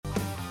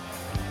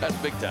That's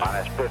big time.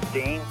 Minus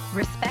 15.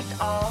 Respect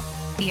all,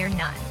 fear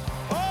none.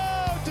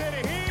 Oh,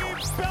 did he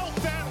belt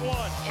that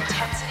one?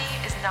 Intensity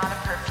is not a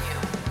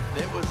perfume.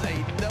 It was a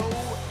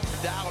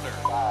no-doubter.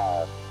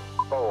 5,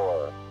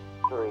 4,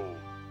 3,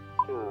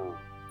 2,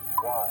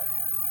 1.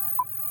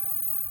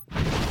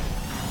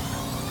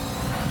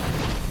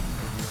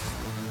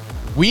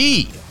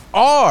 We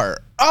are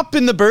up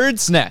in the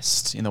bird's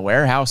nest in the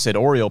warehouse at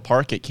Oriole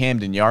Park at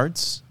Camden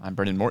Yards. I'm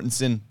Brendan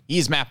Mortensen.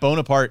 He's Matt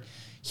Bonaparte.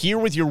 Here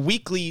with your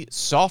weekly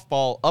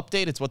softball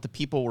update. It's what the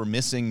people were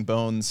missing.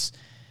 Bones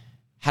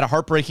had a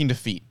heartbreaking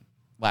defeat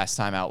last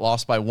time out.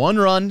 Lost by 1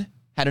 run.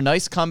 Had a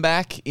nice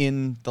comeback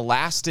in the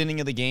last inning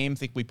of the game. I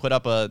think we put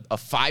up a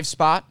 5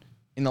 spot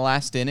in the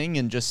last inning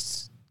and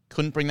just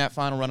couldn't bring that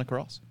final run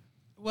across.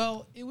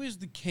 Well, it was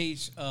the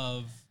case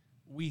of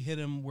we hit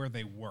them where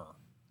they were.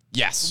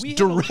 Yes, We hit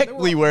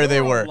directly where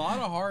they were. A lot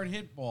of hard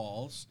hit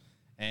balls,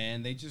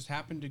 and they just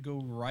happened to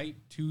go right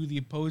to the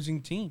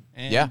opposing team.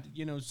 And, Yeah.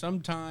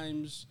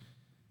 Sometimes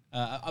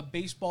a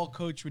baseball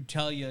coach would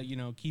tell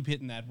you, keep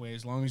hitting that way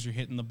as long as you're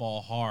hitting the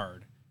ball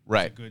hard.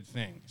 Right. It's a good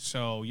thing.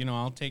 So,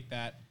 I'll take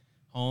that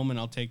home and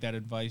I'll take that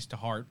advice to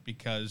heart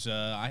because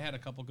I had a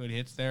couple good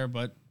hits there,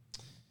 but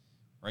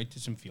right to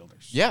some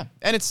fielders. Yeah,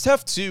 and it's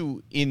tough,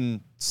 too,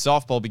 in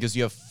softball because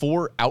you have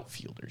 4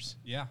 outfielders.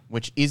 Yeah.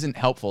 Which isn't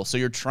helpful. So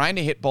you're trying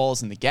to hit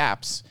balls in the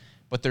gaps,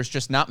 but there's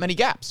just not many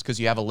gaps because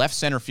you have a left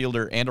center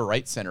fielder and a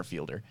right center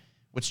fielder,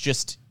 which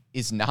just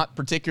is not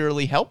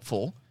particularly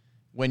helpful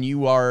when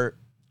you are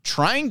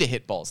trying to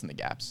hit balls in the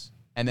gaps,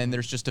 and then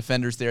there's just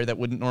defenders there that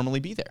wouldn't normally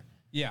be there.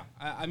 Yeah,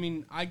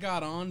 I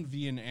got on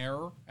via an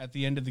error at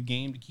the end of the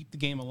game to keep the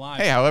game alive.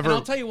 Hey, however, and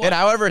I'll tell you what, and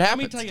however it let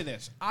happens. me tell you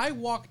this. I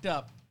walked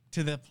up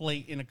to the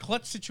plate in a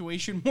clutch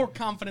situation more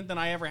confident than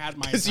I ever had in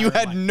my entire life. Because you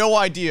had no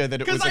idea that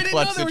it was a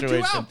clutch Because I didn't know there were 2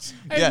 situation. outs.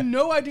 I had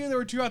no idea there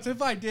were 2 outs.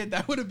 If I did,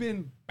 that would have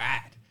been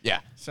bad. Yeah.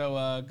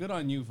 So good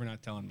on you for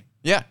not telling me.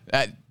 Yeah,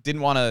 I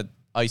didn't want to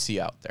ice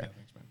you out there. Yeah,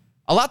 thanks, man.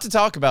 A lot to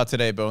talk about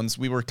today, Bones.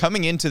 We were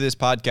coming into this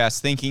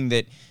podcast thinking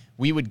that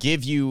we would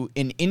give you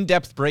an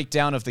in-depth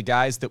breakdown of the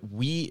guys that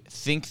we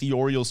think the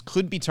Orioles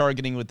could be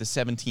targeting with the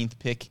 17th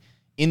pick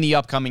in the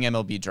upcoming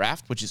MLB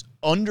draft, which is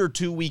under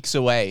 2 weeks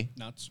away.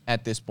 Nuts.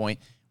 At this point.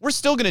 We're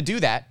still going to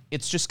do that.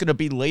 It's just going to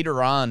be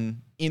later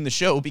on in the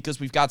show because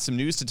we've got some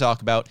news to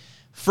talk about.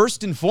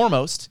 First and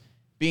foremost,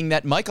 being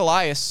that Mike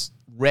Elias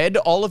read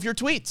all of your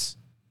tweets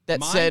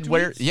that said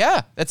where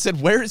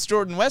is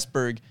Jordan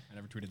Westburg? I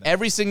never tweeted that.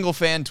 Every single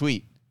fan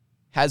tweet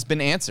has been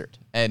answered,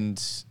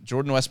 and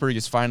Jordan Westburg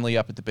is finally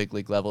up at the big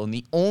league level, and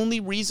the only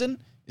reason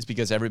is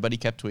because everybody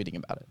kept tweeting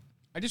about it.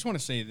 I just want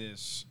to say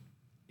this.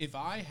 If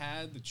I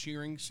had the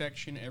cheering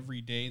section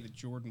every day that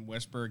Jordan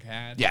Westburg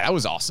had, Yeah, that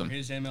was awesome. for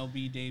his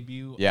MLB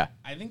debut, Yeah.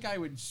 I think I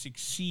would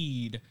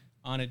succeed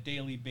on a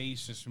daily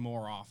basis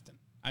more often.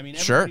 I mean,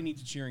 Sure. everybody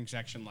needs a cheering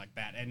section like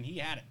that, and he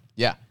had it.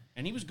 Yeah.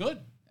 And he was good.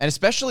 And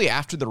especially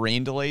after the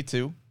rain delay,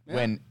 too, Yeah.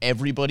 when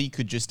everybody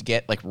could just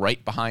get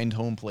right behind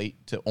home plate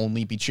to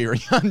only be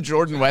cheering on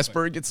Jordan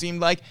Westburg, it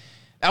seemed like.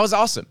 That was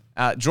awesome.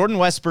 Jordan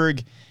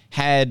Westburg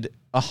had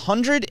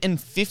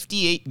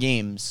 158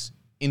 games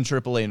in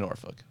AAA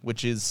Norfolk,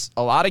 which is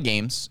a lot of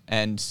games,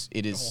 and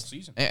it is whole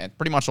season.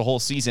 Pretty much a whole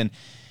season.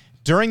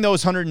 During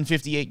those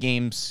 158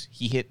 games,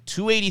 he hit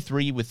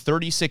 .283 with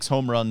 36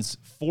 home runs,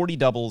 40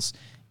 doubles,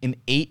 and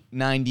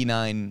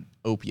 .899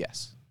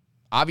 OPS.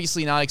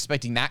 Obviously not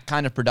expecting that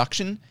kind of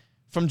production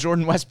from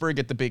Jordan Westburg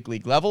at the big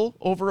league level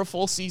over a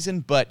full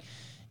season, but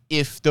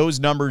if those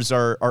numbers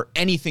are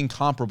anything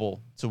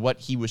comparable to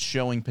what he was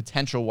showing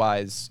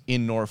potential-wise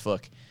in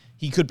Norfolk,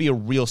 he could be a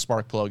real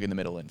spark plug in the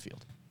middle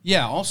infield.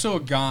 Yeah, also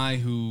a guy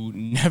who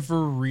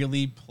never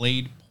really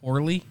played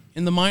poorly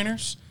in the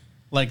minors.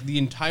 Like, the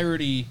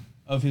entirety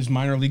of his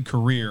minor league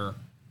career,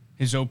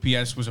 his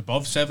OPS was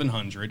above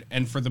 700,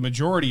 and for the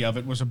majority of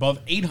it was above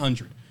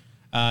 800.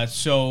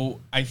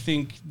 So I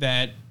think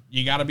that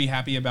you got to be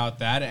happy about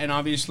that. And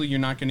obviously you're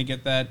not going to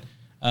get that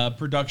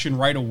production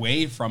right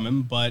away from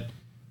him, but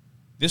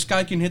this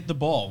guy can hit the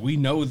ball. We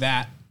know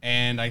that.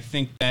 And I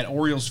think that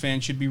Orioles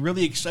fans should be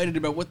really excited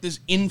about what this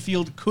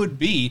infield could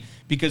be,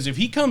 because if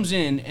he comes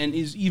in and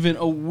is even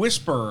a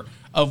whisper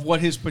of what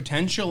his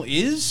potential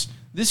is,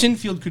 this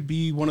infield could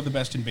be one of the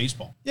best in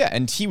baseball. Yeah,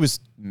 and he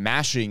was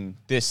mashing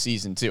this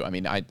season, too. I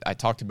mean, I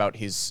talked about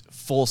his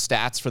full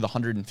stats for the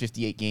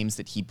 158 games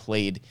that he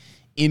played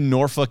in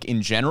Norfolk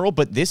in general,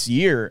 but this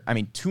year, I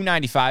mean,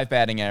 .295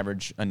 batting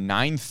average, a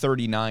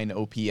 .939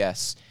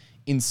 OPS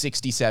in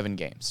 67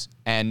 games.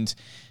 And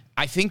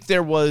I think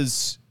there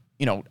was...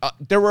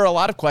 there were a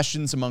lot of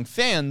questions among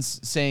fans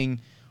saying,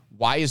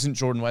 why isn't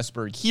Jordan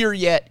Westburg here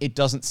yet? It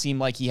doesn't seem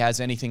like he has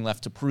anything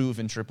left to prove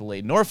in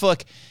AAA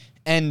Norfolk.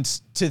 And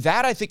to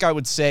that, I think I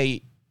would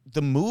say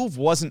the move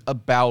wasn't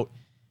about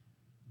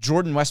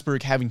Jordan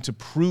Westburg having to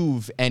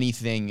prove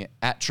anything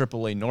at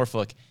AAA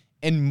Norfolk,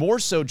 and more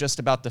so just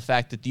about the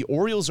fact that the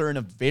Orioles are in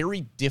a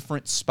very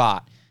different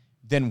spot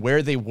than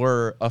where they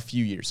were a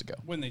few years ago.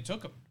 When they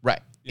took him.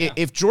 Right. Yeah.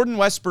 If Jordan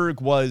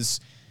Westburg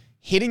was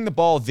hitting the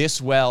ball this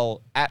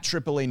well at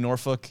AAA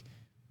Norfolk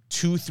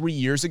 2-3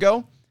 years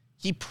ago,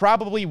 he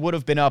probably would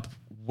have been up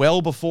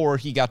well before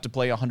he got to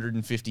play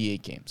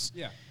 158 games.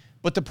 Yeah.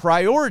 But the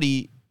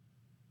priority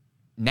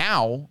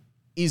now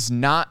is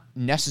not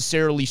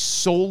necessarily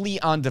solely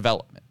on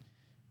development.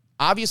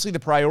 Obviously, the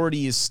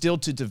priority is still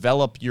to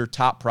develop your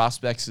top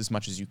prospects as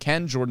much as you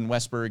can. Jordan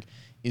Westburg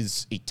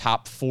is a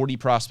top 40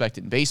 prospect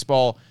in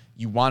baseball.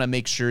 You want to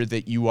make sure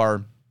that you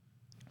are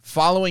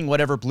following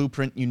whatever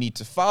blueprint you need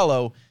to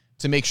follow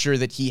to make sure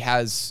that he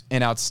has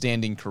an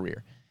outstanding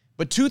career.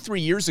 But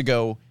 2-3 years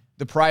ago,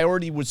 the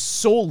priority was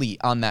solely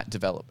on that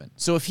development.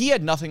 So if he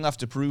had nothing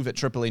left to prove at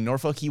AAA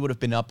Norfolk, he would have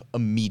been up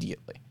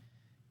immediately.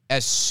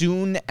 As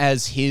soon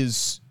as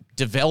his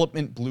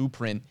development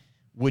blueprint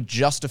would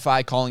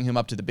justify calling him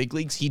up to the big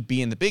leagues, he'd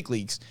be in the big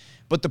leagues.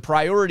 But the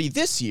priority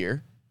this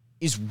year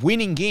is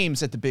winning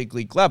games at the big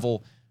league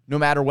level, no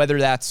matter whether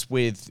that's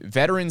with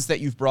veterans that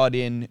you've brought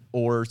in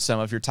or some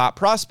of your top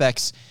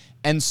prospects.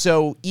 And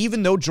so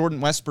even though Jordan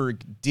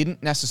Westburg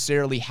didn't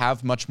necessarily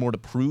have much more to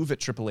prove at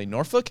AAA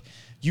Norfolk,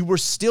 you were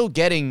still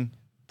getting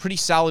pretty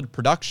solid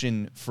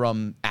production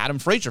from Adam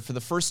Frazier for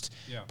the first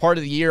part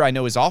of the year. I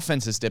know his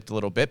offense has dipped a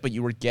little bit, but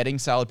you were getting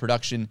solid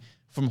production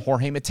from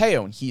Jorge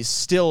Mateo, and he is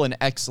still an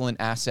excellent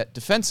asset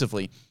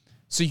defensively.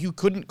 So you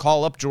couldn't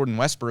call up Jordan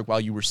Westburg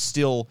while you were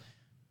still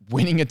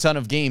winning a ton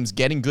of games,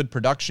 getting good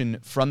production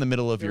from the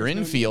middle of your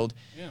infield.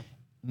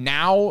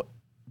 Now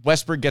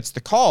Westburg gets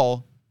the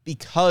call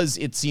because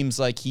it seems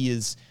like he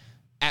is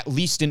at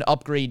least an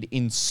upgrade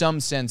in some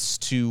sense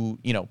to,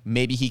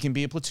 maybe he can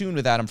be a platoon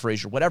with Adam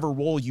Frazier, whatever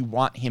role you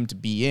want him to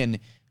be in.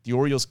 The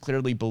Orioles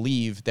clearly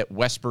believe that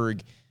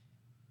Westburg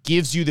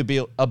gives you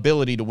the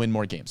ability to win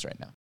more games right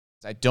now.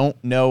 I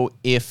don't know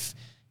if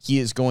he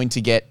is going to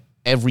get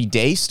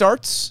everyday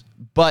starts,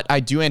 but I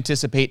do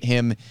anticipate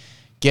him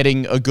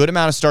getting a good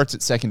amount of starts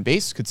at second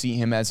base. Could see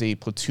him as a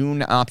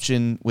platoon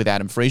option with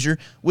Adam Frazier,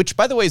 which,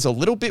 by the way, is a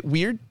little bit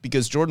weird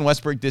because Jordan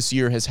Westburg this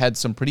year has had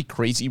some pretty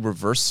crazy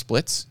reverse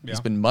splits. Yeah.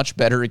 He's been much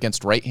better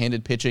against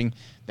right-handed pitching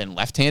than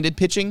left-handed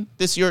pitching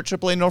this year at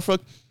AAA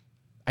Norfolk.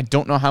 I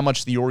don't know how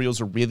much the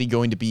Orioles are really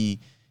going to be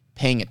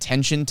paying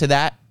attention to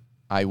that.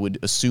 I would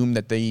assume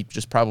that they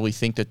just probably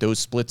think that those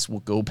splits will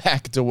go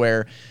back to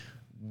where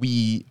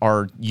we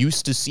are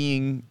used to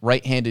seeing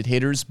right-handed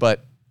hitters.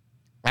 But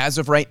as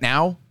of right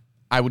now,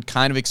 I would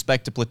kind of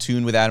expect a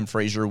platoon with Adam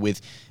Frazier,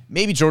 with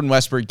maybe Jordan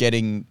Westburg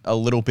getting a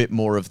little bit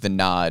more of the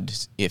nod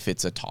if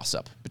it's a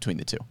toss-up between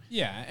the two.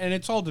 Yeah, and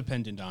it's all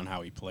dependent on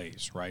how he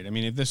plays, right? I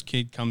mean, if this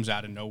kid comes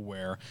out of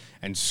nowhere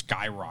and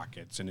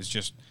skyrockets and is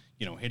just,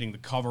 hitting the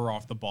cover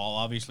off the ball,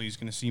 obviously he's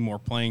going to see more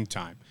playing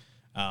time.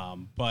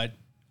 But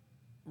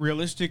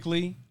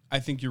realistically, I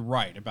think you're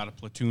right about a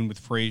platoon with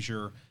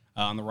Frazier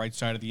on the right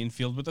side of the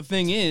infield. But the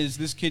thing is,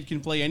 this kid can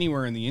play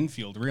anywhere in the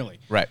infield, really.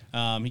 Right.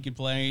 He could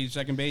play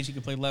second base. He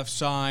could play left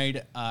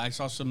side. I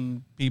saw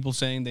some people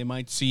saying they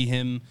might see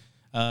him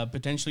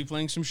potentially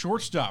playing some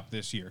shortstop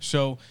this year.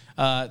 So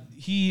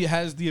he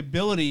has the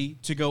ability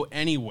to go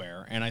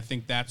anywhere, and I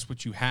think that's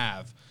what you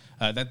have.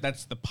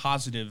 That's the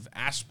positive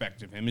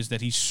aspect of him, is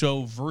that he's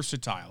so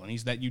versatile, and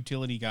he's that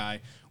utility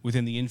guy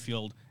within the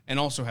infield and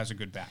also has a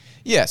good bat.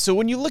 Yeah, so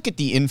when you look at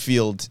the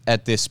infield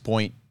at this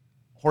point,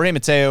 Jorge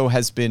Mateo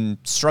has been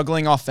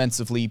struggling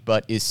offensively,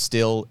 but is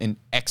still an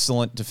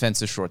excellent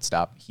defensive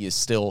shortstop. He is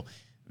still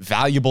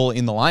valuable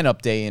in the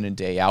lineup day in and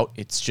day out.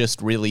 It's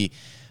just really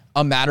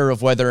a matter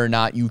of whether or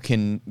not you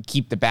can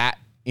keep the bat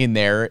in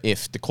there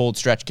if the cold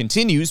stretch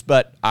continues.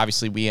 But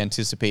obviously we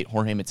anticipate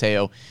Jorge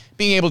Mateo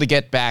being able to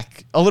get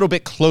back a little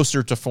bit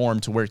closer to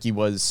form to where he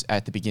was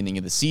at the beginning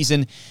of the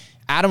season.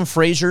 Adam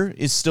Frazier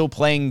is still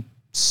playing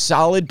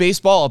solid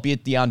baseball,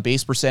 albeit the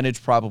on-base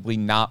percentage probably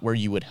not where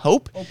you would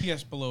hope.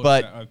 OPS below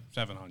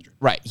 700.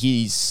 Right.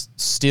 He's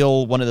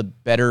still one of the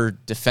better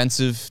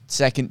defensive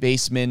second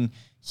basemen.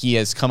 He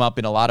has come up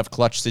in a lot of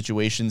clutch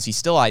situations. He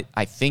still,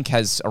 I think,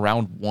 has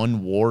around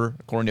one WAR,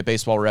 according to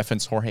Baseball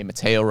Reference. Jorge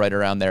Mateo right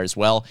around there as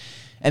well.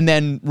 And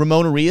then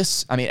Ramon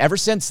Arias, ever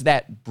since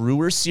that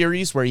Brewers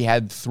series where he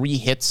had 3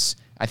 hits,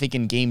 I think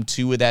in game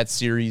 2 of that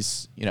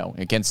series,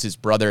 against his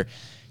brother,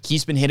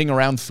 he's been hitting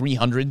around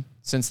 300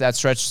 since that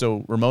stretch.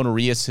 So Ramon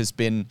Arias has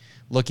been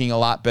looking a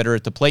lot better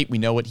at the plate. We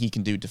know what he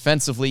can do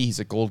defensively. He's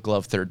a Gold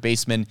Glove third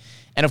baseman.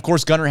 And of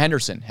course, Gunnar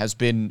Henderson has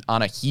been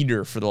on a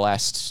heater for the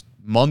last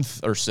month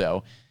or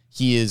so.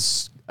 He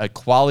is a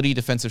quality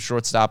defensive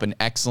shortstop, an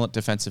excellent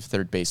defensive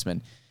third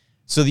baseman.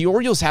 So the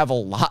Orioles have a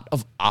lot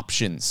of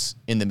options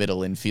in the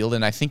middle infield,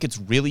 and I think it's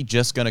really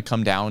just going to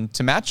come down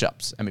to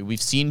matchups.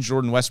 We've seen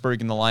Jordan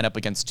Westburg in the lineup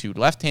against 2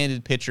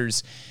 left-handed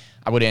pitchers.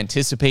 I would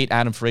anticipate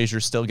Adam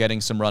Frazier still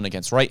getting some run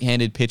against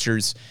right-handed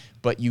pitchers,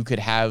 but you could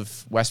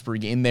have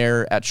Westburg in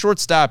there at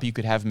shortstop. You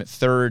could have him at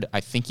third.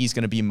 I think he's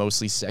going to be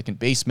mostly second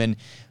baseman,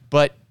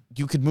 but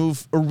you could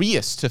move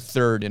Arias to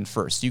third and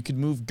first. You could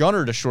move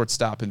Gunnar to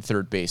shortstop and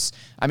third base.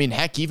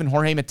 Heck, even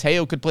Jorge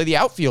Mateo could play the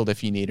outfield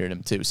if you needed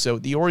him to. So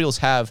the Orioles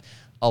have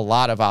a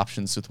lot of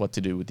options with what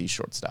to do with these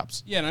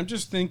shortstops. Yeah, and I'm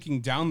just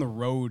thinking down the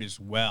road as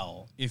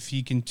well, if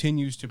he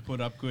continues to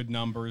put up good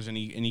numbers and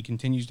he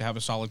continues to have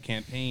a solid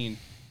campaign,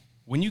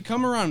 when you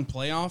come around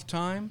playoff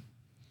time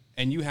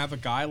and you have a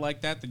guy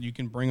like that you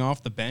can bring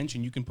off the bench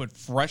and you can put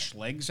fresh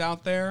legs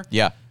out there.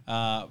 Yeah.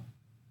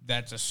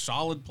 That's a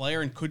solid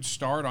player and could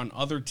start on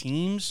other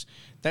teams.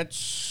 That's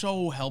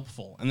so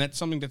helpful, and that's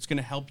something that's going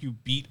to help you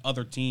beat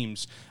other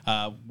teams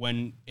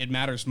when it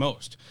matters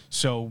most.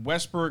 So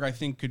Westburg, I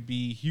think, could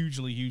be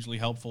hugely, hugely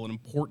helpful and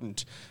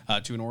important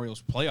to an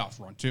Orioles playoff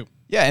run, too.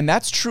 Yeah, and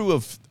that's true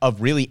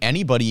of really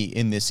anybody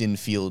in this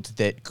infield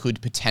that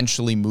could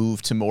potentially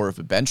move to more of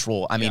a bench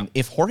role. I mean,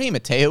 if Jorge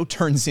Mateo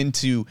turns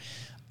into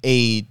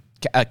a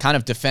kind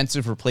of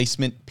defensive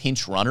replacement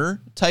pinch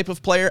runner type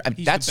of player. I mean,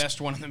 he's that's the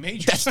best one in the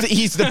majors.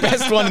 He's the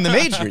best one in the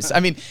majors. I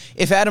mean,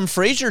 if Adam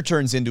Frazier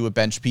turns into a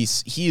bench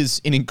piece, he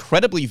is an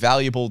incredibly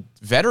valuable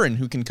veteran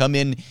who can come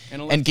in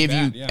and give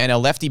you and a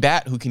lefty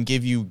bat who can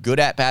give you good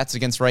at-bats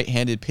against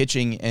right-handed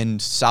pitching and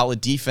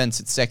solid defense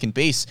at second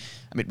base.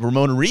 I mean,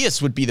 Ramon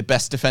Arias would be the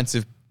best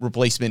defensive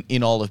replacement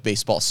in all of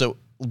baseball. So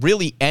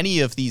really any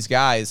of these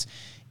guys,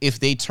 if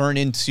they turn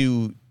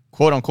into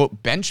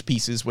quote-unquote bench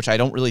pieces, which I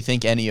don't really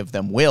think any of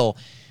them will,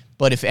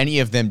 but if any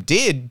of them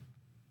did,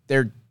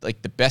 they're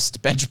like the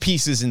best bench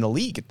pieces in the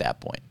league at that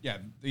point. Yeah,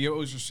 the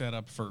O's are set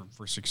up for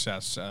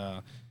success,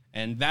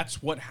 and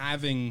that's what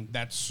having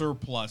that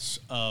surplus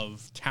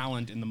of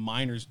talent in the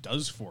minors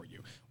does for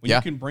you. When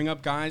you can bring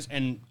up guys,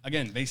 and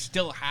again, they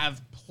still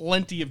have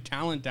plenty of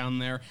talent down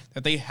there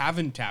that they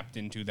haven't tapped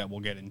into that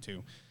we'll get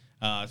into.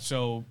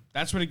 So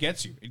that's what it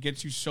gets you. It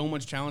gets you so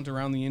much talent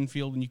around the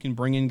infield, and you can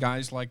bring in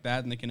guys like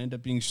that, and they can end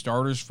up being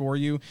starters for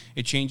you.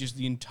 It changes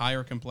the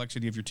entire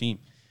complexity of your team.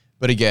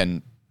 But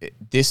again,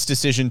 this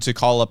decision to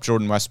call up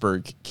Jordan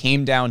Westburg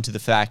came down to the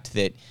fact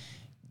that,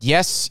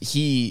 yes,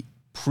 he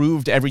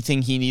proved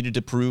everything he needed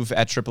to prove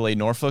at AAA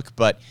Norfolk,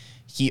 but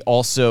he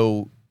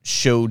also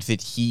showed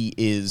that he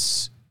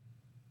is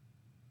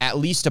at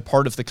least a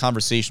part of the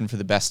conversation for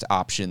the best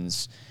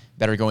options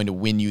that are going to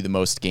win you the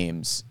most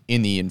games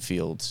in the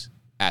infield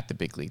at the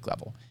big league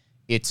level.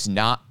 It's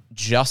not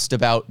just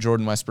about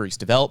Jordan Westburg's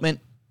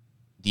development.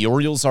 The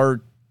Orioles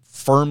are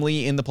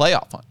firmly in the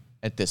playoff hunt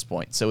at this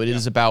point. So it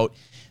is about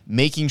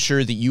making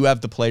sure that you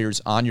have the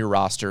players on your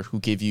roster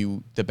who give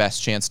you the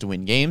best chance to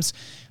win games.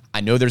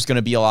 I know there's going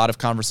to be a lot of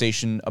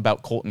conversation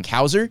about Colton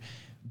Cowser,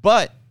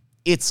 but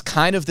it's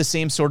kind of the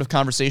same sort of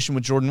conversation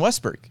with Jordan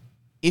Westburg.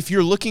 If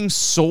you're looking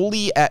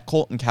solely at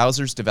Colton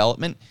Cowser's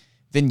development,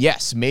 then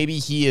yes, maybe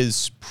he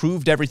has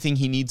proved everything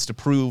he needs to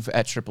prove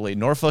at AAA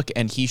Norfolk,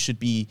 and he should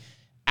be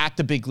at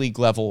the big league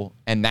level,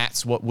 and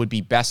that's what would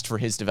be best for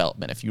his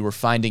development. If you were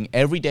finding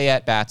everyday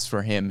at-bats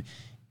for him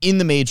in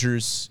the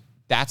majors,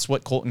 that's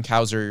what Colton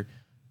Cowser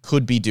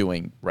could be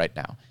doing right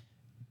now.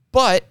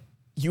 But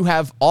you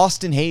have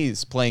Austin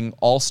Hayes playing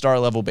all-star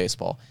level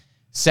baseball.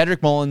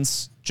 Cedric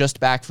Mullins, just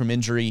back from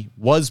injury,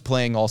 was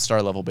playing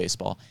all-star level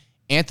baseball.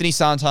 Anthony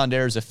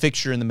Santander is a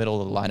fixture in the middle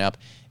of the lineup.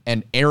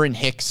 And Aaron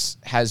Hicks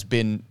has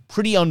been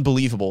pretty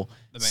unbelievable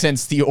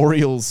since the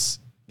Orioles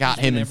got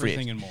him in free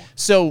agency.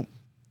 So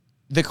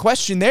the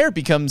question there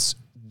becomes,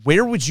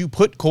 where would you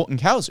put Colton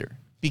Cowser?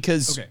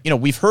 Because,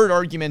 we've heard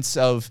arguments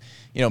of,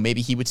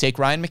 maybe he would take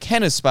Ryan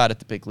McKenna's spot at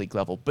the big league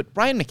level. But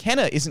Ryan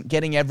McKenna isn't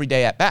getting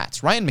everyday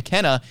at-bats. Ryan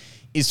McKenna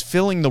is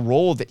filling the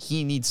role that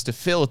he needs to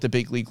fill at the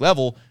big league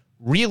level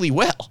really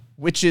well,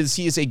 which is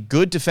he is a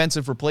good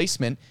defensive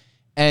replacement,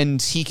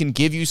 and he can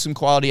give you some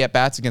quality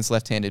at-bats against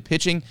left-handed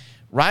pitching.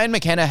 Ryan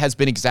McKenna has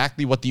been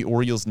exactly what the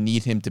Orioles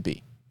need him to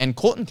be. And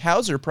Colton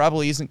Cowser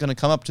probably isn't going to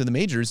come up to the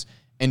majors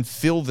and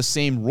fill the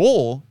same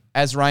role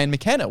as Ryan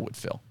McKenna would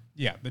fill.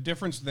 Yeah, the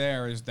difference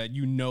there is that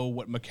you know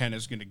what McKenna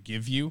is going to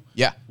give you.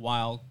 Yeah.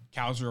 While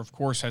Cowser, of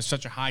course, has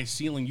such a high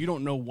ceiling, you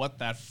don't know what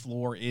that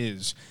floor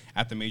is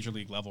at the major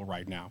league level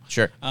right now.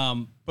 Sure.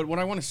 But what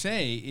I want to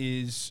say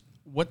is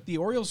what the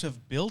Orioles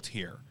have built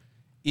here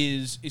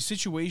is a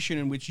situation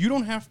in which you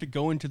don't have to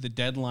go into the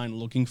deadline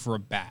looking for a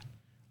bat,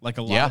 like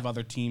a lot of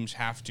other teams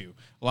have to.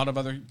 A lot of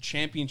other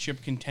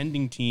championship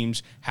contending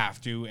teams have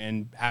to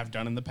and have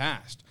done in the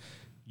past.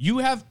 You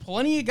have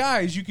plenty of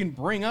guys you can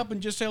bring up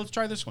and just say, let's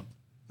try this one.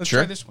 Let's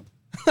try this one.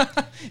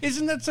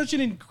 Isn't that such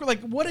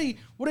what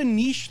a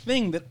niche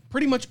thing that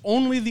pretty much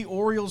only the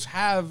Orioles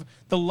have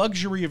the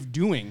luxury of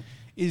doing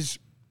is,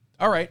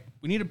 all right,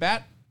 we need a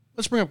bat.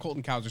 Let's bring up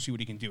Colton Cowser, see what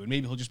he can do, and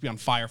maybe he'll just be on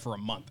fire for a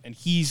month, and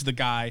he's the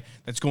guy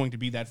that's going to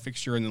be that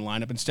fixture in the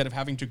lineup instead of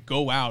having to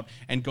go out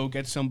and go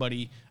get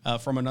somebody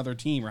from another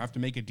team or have to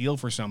make a deal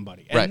for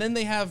somebody. And then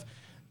they have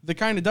the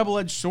kind of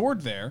double-edged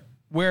sword there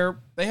where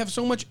they have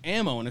so much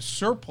ammo and a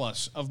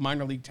surplus of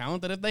minor league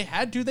talent that if they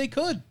had to, they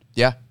could.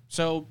 Yeah.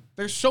 So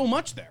there's so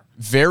much there.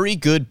 Very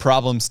good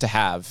problems to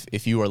have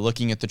if you are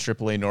looking at the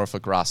AAA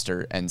Norfolk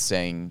roster and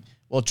saying,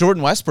 well,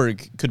 Jordan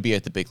Westburg could be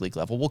at the big league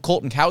level. Well,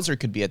 Colton Cowser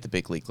could be at the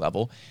big league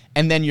level.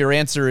 And then your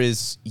answer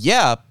is,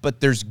 yeah,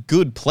 but there's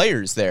good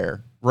players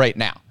there right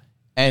now.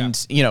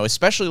 And,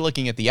 especially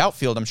looking at the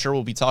outfield, I'm sure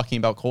we'll be talking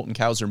about Colton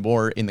Cowser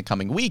more in the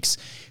coming weeks.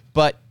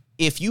 But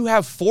if you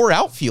have four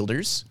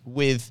outfielders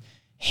with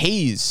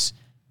Hayes,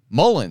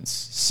 Mullins,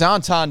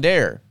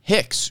 Santander,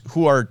 Hicks,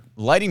 who are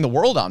lighting the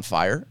world on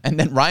fire, and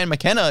then Ryan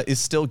McKenna is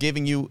still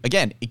giving you,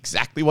 again,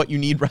 exactly what you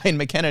need Ryan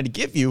McKenna to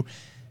give you,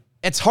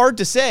 it's hard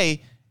to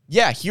say,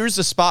 yeah, here's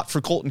a spot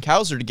for Colton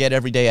Cowser to get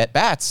every day at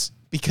bats,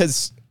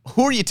 because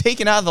who are you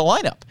taking out of the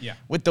lineup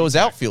with those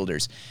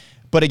outfielders?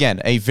 But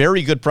again, a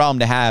very good problem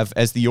to have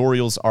as the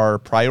Orioles are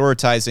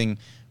prioritizing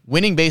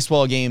winning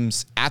baseball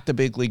games at the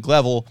big league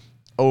level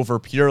over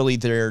purely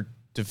their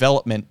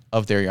development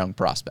of their young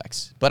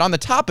prospects. But on the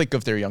topic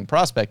of their young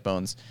prospect,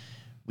 Bones,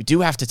 we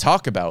do have to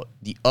talk about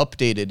the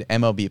updated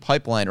MLB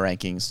pipeline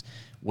rankings,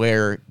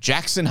 where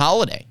Jackson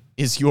Holliday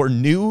is your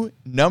new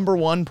number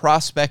one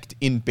prospect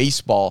in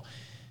baseball.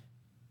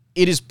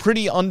 It is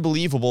pretty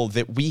unbelievable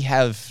that we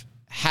have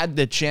had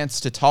the chance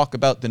to talk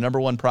about the number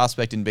one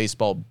prospect in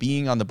baseball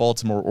being on the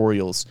Baltimore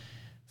Orioles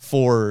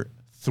for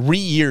 3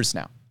 years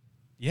now.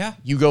 Yeah.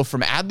 You go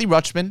from Adley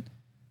Rutschman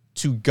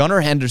to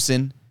Gunnar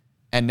Henderson,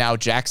 and now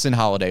Jackson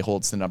Holliday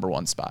holds the number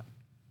one spot.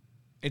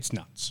 It's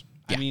nuts.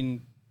 Yeah. I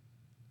mean,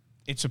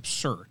 it's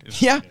absurd.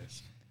 Yeah. It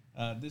is.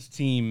 This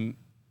team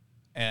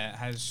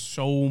has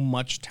so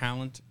much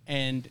talent,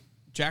 and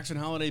Jackson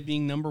Holliday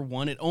being number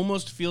one, it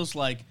almost feels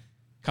like,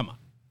 come on,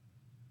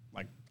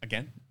 like,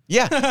 again?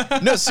 Yeah.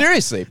 No,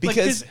 seriously,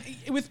 because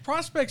with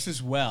prospects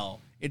as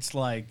well, it's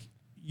like,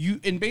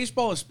 you in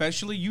baseball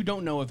especially, you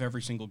don't know if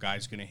every single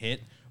guy's going to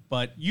hit,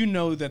 but you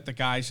know that the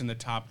guys in the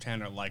top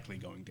 10 are likely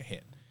going to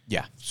hit.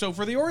 yeah. So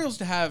for the Orioles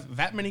to have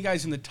that many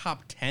guys in the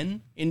top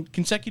 10 in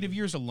consecutive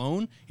years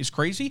alone is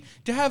crazy.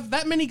 To have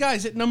that many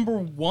guys at number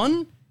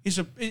one it's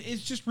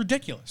just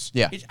ridiculous.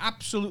 Yeah. It's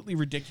absolutely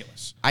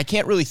ridiculous. I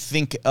can't really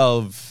think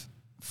of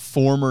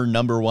former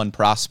number one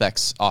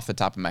prospects off the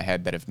top of my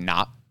head that have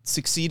not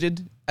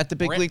succeeded at the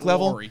big Brett league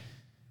level. Lawrie.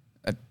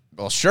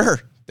 Well,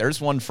 sure.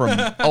 There's one from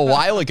a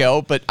while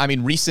ago, but I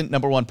mean, recent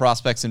number one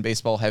prospects in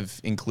baseball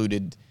have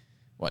included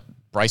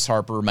Bryce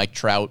Harper, Mike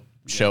Trout,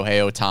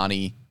 Shohei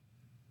Ohtani.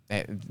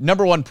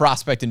 Number one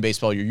prospect in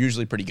baseball, you're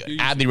usually pretty good.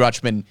 Adley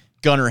Rutschman,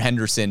 Gunnar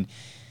Henderson.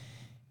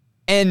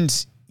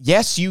 And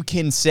yes, you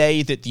can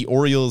say that the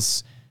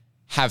Orioles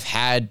have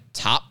had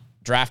top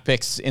draft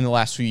picks in the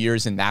last few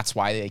years, and that's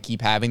why they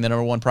keep having the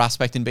number one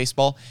prospect in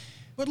baseball.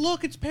 But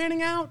look, it's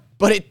panning out.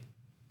 But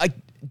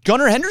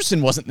Gunnar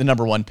Henderson wasn't the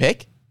number one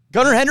pick.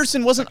 Gunnar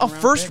Henderson wasn't a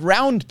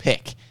first-round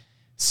pick.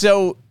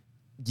 So,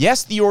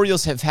 yes, the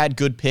Orioles have had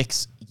good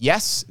picks.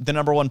 Yes, the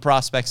number one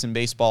prospects in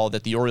baseball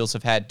that the Orioles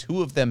have had,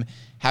 two of them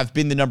have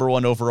been the number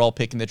one overall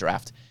pick in the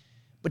draft.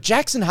 But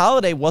Jackson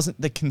Holliday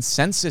wasn't the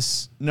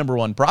consensus number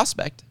one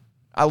prospect.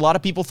 A lot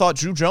of people thought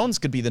Drew Jones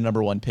could be the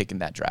number one pick in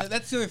that draft.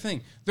 That's the other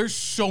thing. There's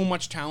so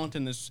much talent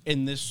in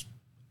this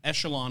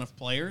echelon of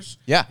players.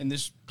 Yeah. In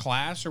this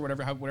class or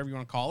whatever you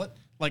want to call it.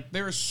 Like,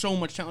 there is so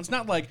much talent. It's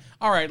not like,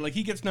 all right, like,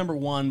 he gets number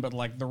one, but,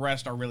 like, the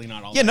rest are really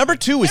not all that number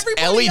good. two is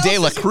Everybody Elly else De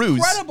La is Cruz.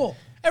 Incredible.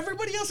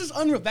 Everybody else is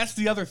unreal. That's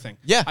the other thing.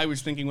 Yeah. I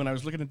was thinking when I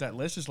was looking at that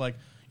list, is like,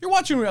 you're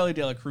watching what Elly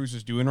De La Cruz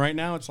is doing right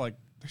now. It's like,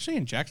 they're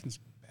saying Jackson's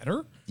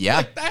better? Yeah.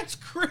 Like, that's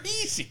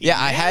crazy. Yeah,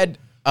 man. I had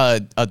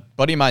a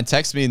buddy of mine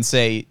text me and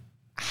say,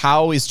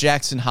 how is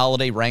Jackson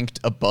Holliday ranked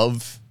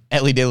above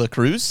Elly De La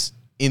Cruz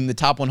in the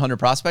top 100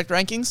 prospect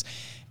rankings?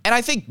 And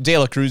I think De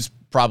La Cruz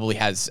probably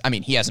has, I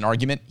mean, he has an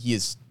argument. He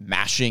is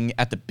mashing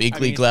at the big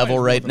league level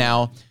right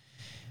now.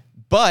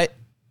 But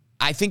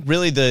I think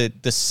really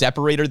the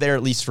separator there,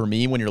 at least for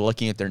me, when you're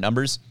looking at their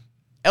numbers,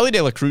 Elly De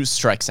La Cruz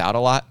strikes out a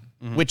lot,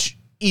 which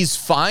is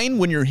fine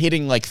when you're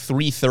hitting like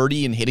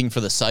 330 and hitting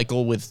for the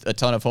cycle with a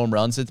ton of home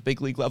runs at the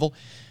big league level.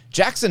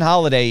 Jackson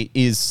Holliday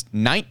is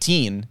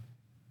 19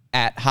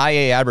 at high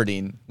A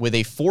Aberdeen with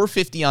a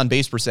 450 on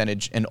base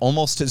percentage and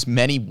almost as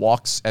many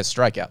walks as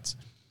strikeouts.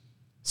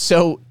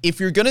 So if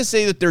you're going to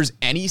say that there's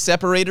any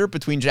separator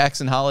between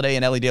Jackson Holliday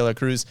and Elly De La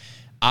Cruz,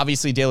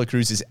 obviously De La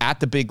Cruz is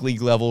at the big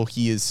league level.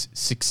 He is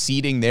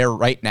succeeding there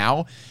right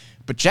now.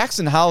 But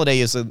Jackson Holliday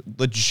is a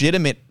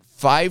legitimate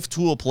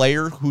five-tool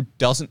player who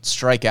doesn't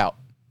strike out.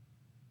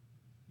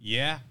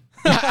 Yeah.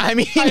 I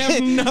mean, I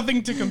have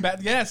nothing to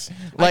combat. Yes.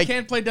 I Like-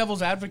 can't play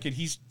devil's advocate.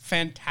 He's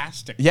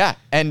fantastic. yeah,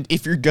 and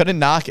if you're going to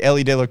knock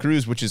Elly De La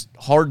Cruz, which is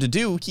hard to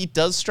do, he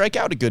does strike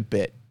out a good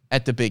bit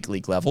at the big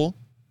league level.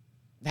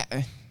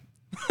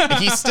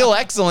 He's still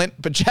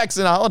excellent, but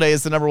Jackson Holliday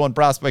is the number one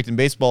prospect in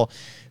baseball,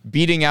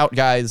 beating out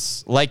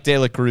guys like De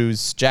La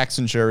Cruz,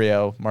 Jackson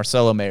Churio,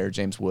 Marcelo Mayer,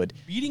 James Wood.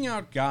 Beating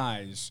out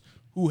guys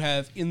who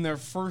have, in their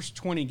first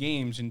 20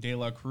 games in De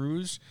La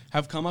Cruz,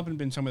 have come up and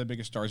been some of the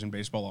biggest stars in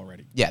baseball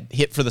already. Yeah,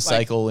 hit for the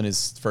cycle in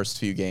his first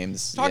few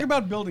games. Talk Yeah.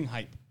 about building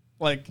hype.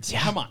 Like,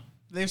 come on.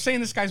 They're saying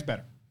this guy's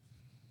better.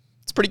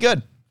 It's pretty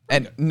good.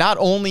 And not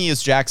only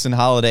is Jackson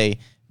Holliday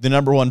the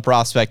number one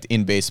prospect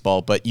in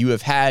baseball, but you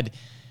have had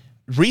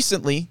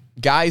recently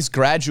guys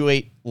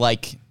graduate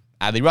like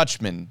Adley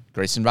Rutschman,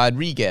 Grayson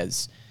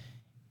Rodriguez,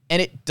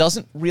 and it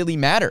doesn't really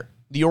matter.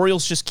 The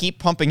Orioles just keep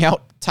pumping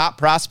out top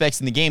prospects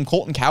in the game.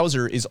 Colton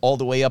Cowser is all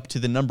the way up to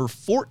the number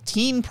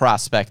 14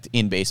 prospect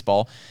in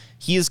baseball.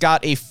 He has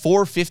got a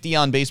 450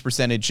 on base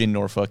percentage in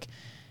Norfolk,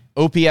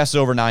 OPS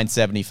over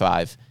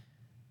 975.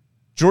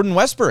 Jordan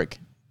Westburg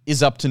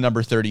is up to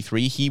number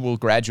 33. He will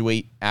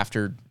graduate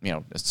after,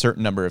 a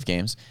certain number of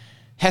games.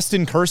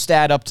 Heston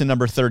Kjerstad up to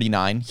number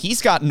 39.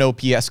 He's got an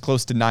OPS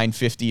close to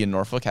 950 in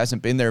Norfolk.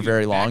 Hasn't been there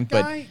very long,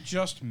 that guy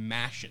just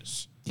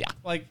mashes. Yeah.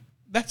 Like,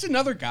 that's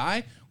another guy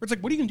where it's like,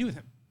 what are you going to do with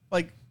him?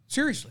 Like,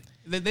 seriously.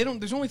 They don't.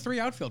 There's only 3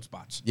 outfield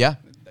spots. Yeah.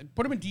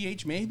 Put him in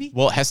DH maybe.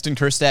 Well, Heston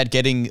Kjerstad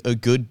getting a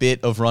good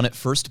bit of run at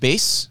first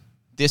base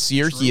this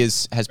year. True. He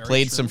has Very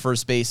played true. some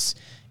first base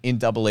in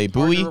Double-A Hard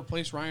Bowie. to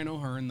replace Ryan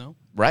O'Hearn, though.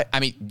 Right? I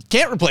mean, you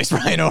can't replace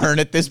Ryan O'Hearn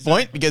at this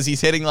point because he's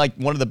hitting like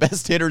one of the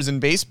best hitters in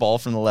baseball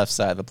from the left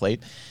side of the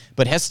plate.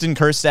 But Heston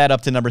Kjerstad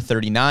up to number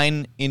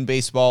 39 in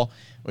baseball,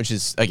 which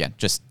is, again,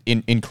 just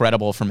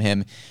incredible from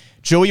him.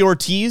 Joey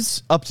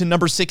Ortiz up to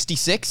number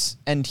 66,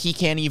 and he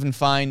can't even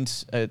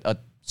find a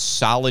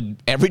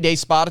solid everyday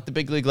spot at the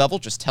big league level.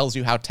 Just tells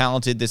you how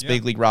talented this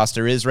big league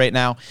roster is right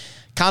now.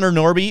 Connor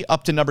Norby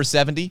up to number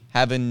 70,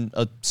 having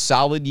a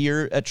solid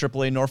year at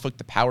AAA Norfolk.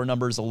 The power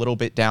number is a little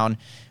bit down.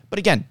 But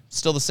again,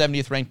 still the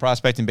 70th ranked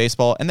prospect in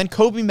baseball. And then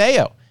Kobe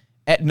Mayo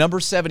at number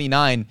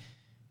 79.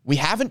 We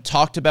haven't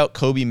talked about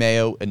Kobe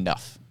Mayo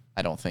enough,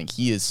 I don't think.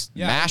 He is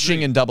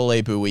mashing in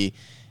Double-A Bowie,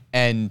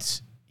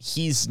 and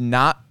he's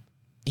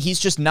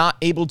just not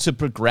able to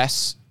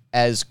progress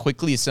as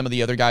quickly as some of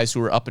the other guys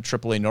who are up at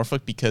AAA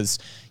Norfolk because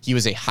he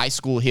was a high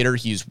school hitter.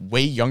 He's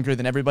way younger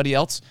than everybody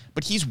else,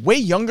 but he's way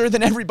younger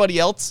than everybody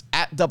else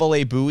at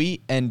Double-A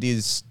Bowie and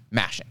is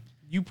mashing.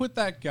 You put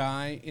that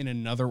guy in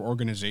another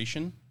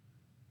organization,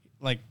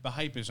 like, the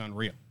hype is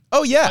unreal.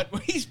 Oh, yeah.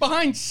 But he's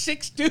behind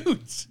 6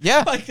 dudes.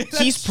 Yeah. Like, that's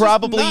he's just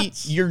probably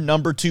nuts. your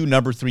number 2,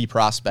 number 3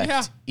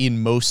 prospect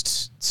in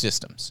most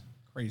systems.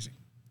 Crazy.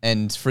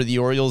 And for the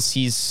Orioles,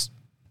 he's,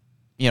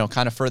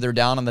 kind of further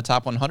down on the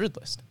top 100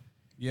 list.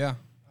 Yeah.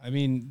 I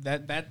mean,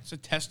 that's a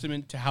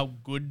testament to how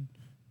good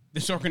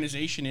this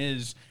organization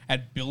is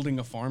at building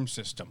a farm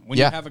system. When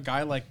you have a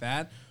guy like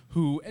that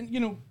who, and,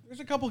 there's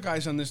a couple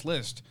guys on this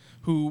list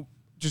who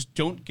just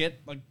don't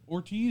get, like,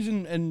 Ortiz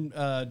and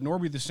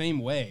Norby the same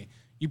way.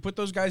 You put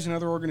those guys in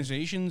other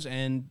organizations,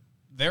 and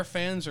their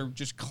fans are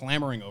just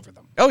clamoring over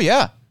them. Oh,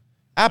 yeah.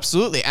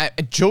 Absolutely.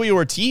 Joey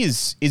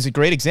Ortiz is a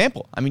great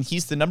example. I mean,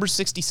 he's the number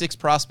 66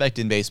 prospect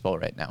in baseball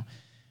right now.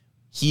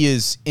 He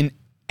is an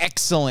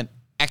excellent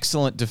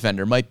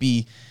defender. Might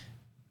be,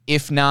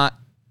 if not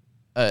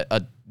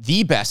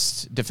the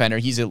best defender,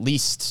 he's at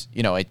least,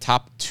 a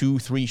top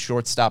 2-3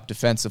 shortstop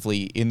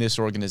defensively in this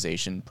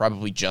organization,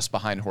 probably just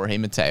behind Jorge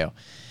Mateo.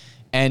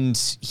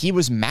 And he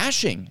was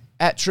mashing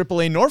at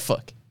AAA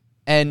Norfolk.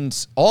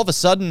 And all of a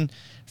sudden,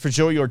 for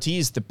Joey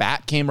Ortiz, the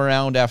bat came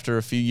around after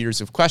a few years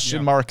of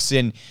question marks,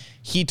 and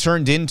he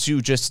turned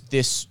into just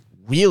this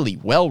really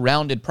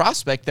well-rounded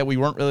prospect that we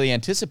weren't really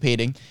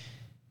anticipating.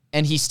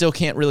 And he still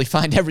can't really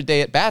find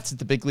everyday at-bats at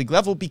the big league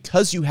level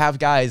because you have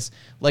guys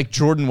like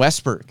Jordan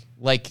Westburg,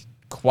 like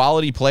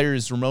quality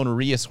players, Ramon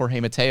Urias, Jorge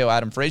Mateo,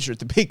 Adam Frazier at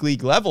the big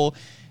league level,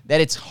 that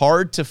it's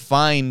hard to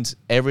find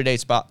everyday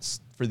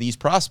spots for these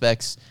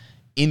prospects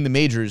in the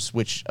majors,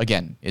 which,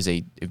 again, is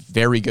a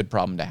very good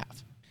problem to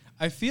have.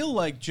 I feel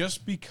like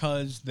just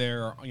because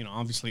there,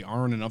 obviously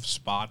aren't enough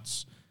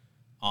spots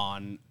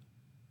on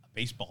a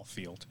baseball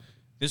field,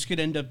 this could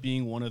end up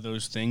being one of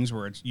those things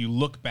where you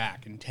look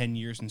back in 10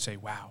 years and say,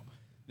 wow,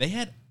 they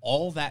had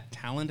all that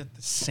talent at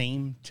the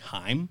same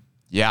time.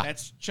 Yeah.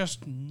 That's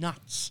just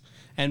nuts.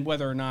 And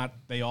whether or not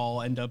they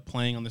all end up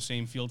playing on the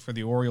same field for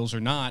the Orioles or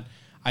not,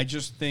 I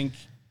just think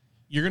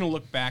you're going to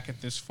look back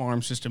at this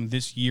farm system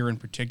this year in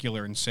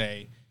particular and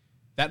say,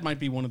 that might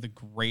be one of the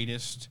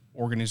greatest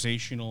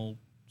organizational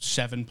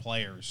 7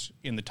 players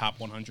in the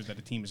top 100 that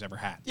a team has ever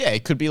had. Yeah,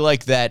 it could be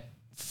like that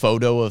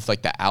photo of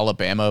like the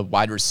Alabama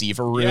wide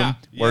receiver room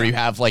where you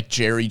have like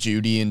Jerry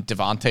Jeudy and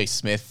Devontae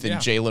Smith and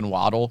Jalen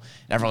Waddle.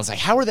 And everyone's like,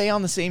 how are they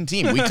on the same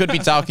team? We could be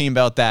talking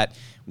about that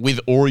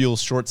with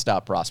Orioles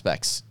shortstop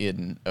prospects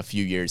in a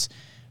few years.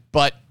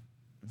 But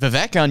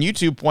Vivek on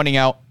YouTube pointing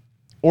out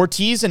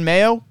Ortiz and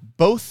Mayo,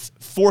 both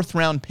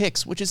 4th-round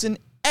picks, which is an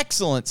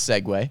excellent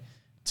segue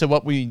to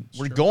what we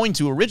were going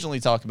to originally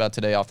talk about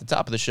today off the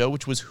top of the show,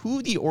 which was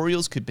who the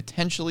Orioles could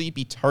potentially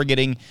be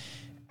targeting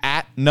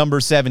at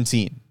number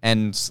 17.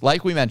 And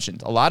like we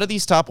mentioned, a lot of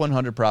these top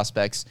 100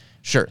 prospects,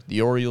 sure,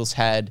 the Orioles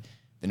had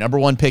the number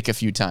 1 pick a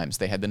few times.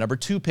 They had the number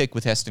 2 pick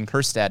with Heston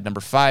Kjerstad, number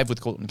 5 with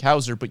Colton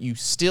Cowser, but you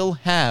still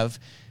have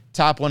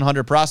top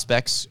 100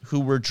 prospects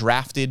who were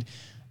drafted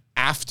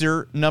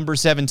after number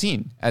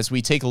 17. As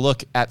we take a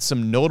look at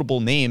some notable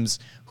names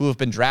who have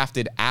been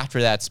drafted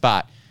after that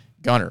spot: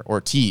 Gunnar,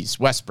 Ortiz,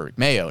 Westburg,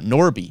 Mayo,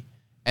 Norby,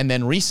 and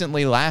then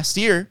recently last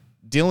year,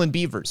 Dylan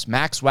Beavers,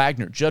 Max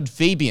Wagner, Judd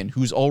Fabian,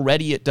 who's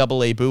already at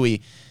Double-A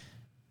Bowie.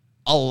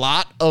 A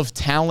lot of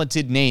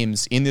talented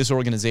names in this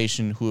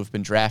organization who have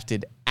been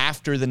drafted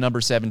after the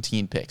number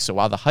 17 pick. So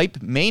while the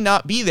hype may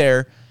not be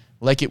there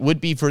like it would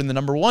be for the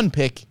number 1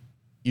 pick,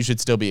 you should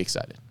still be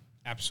excited.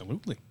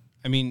 Absolutely.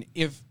 I mean,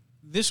 if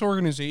this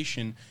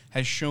organization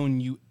has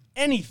shown you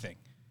anything,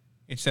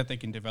 it's that they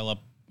can develop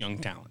young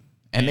talent.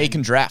 And they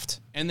can draft.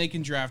 And they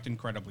can draft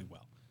incredibly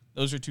well.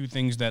 Those are 2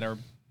 things that are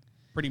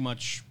pretty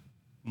much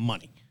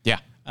money. Yeah.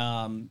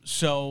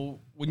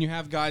 So when you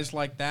have guys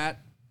like that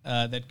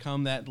that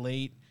come that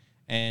late,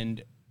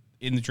 and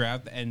in the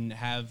draft and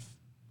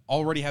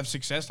already have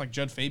success, like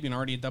Judd Fabian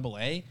already at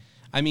AA.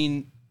 I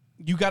mean,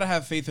 you got to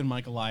have faith in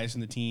Mike Elias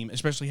and the team,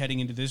 especially heading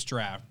into this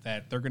draft,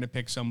 that they're going to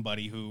pick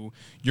somebody who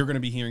you're going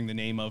to be hearing the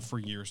name of for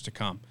years to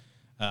come.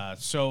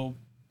 So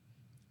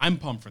I'm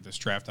pumped for this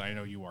draft, and I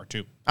know you are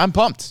too. I'm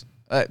pumped.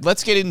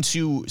 Let's get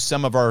into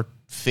some of our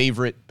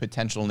favorite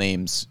potential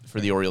names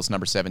for the Orioles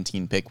number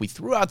 17 pick. We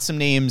threw out some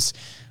names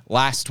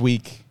last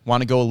week.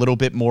 Want to go a little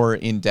bit more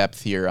in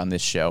depth here on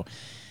this show.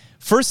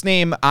 First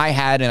name I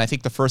had, and I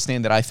think the first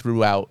name that I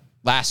threw out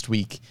last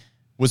week,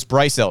 was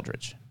Bryce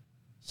Eldridge.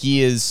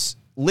 He is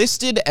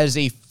listed as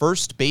a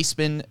first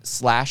baseman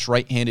 /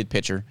 right-handed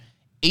pitcher,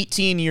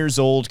 18 years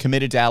old,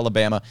 committed to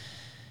Alabama.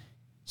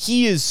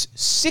 He is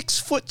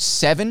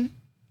 6'7"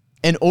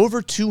 and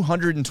over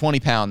 220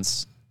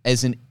 pounds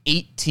as an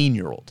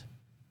 18-year-old.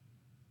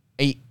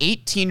 A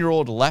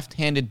 18-year-old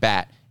left-handed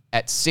bat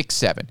at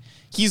 6'7".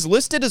 He's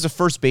listed as a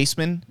first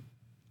baseman,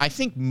 I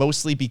think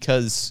mostly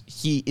because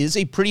he is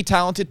a pretty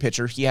talented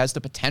pitcher. He has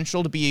the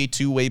potential to be a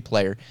two-way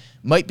player,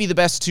 might be the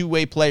best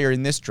two-way player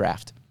in this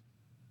draft,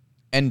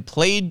 and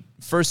played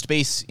first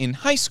base in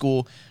high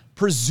school,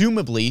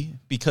 presumably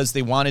because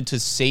they wanted to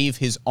save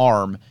his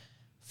arm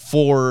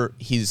for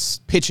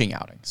his pitching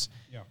outings.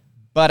 Yeah.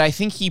 But I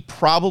think he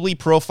probably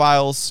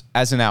profiles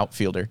as an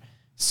outfielder.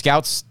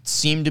 Scouts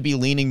seem to be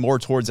leaning more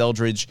towards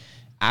Eldridge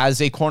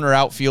as a corner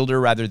outfielder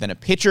rather than a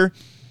pitcher.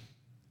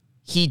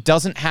 He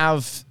doesn't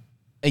have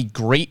a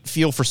great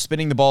feel for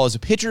spinning the ball as a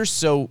pitcher,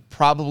 so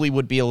probably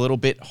would be a little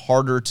bit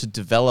harder to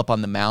develop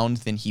on the mound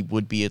than he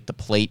would be at the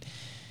plate.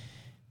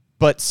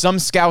 But some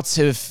scouts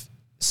have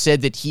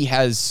said that he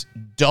has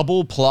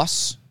double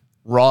plus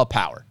raw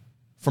power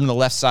from the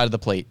left side of the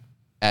plate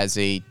as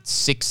a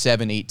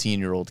 6'7",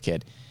 18-year-old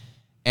kid.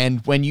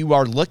 And when you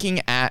are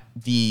looking at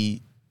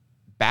the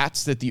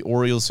bats that the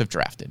Orioles have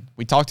drafted,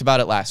 we talked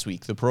about it last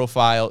week. The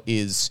profile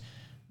is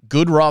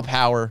good raw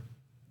power,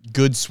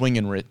 good swing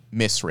and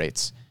miss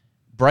rates.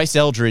 Bryce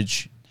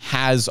Eldridge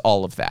has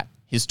all of that.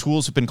 His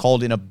tools have been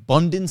called an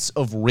abundance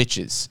of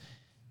riches.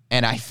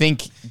 And I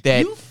think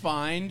that you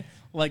find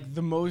like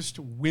the most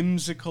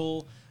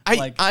whimsical.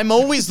 I'm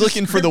always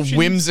looking for the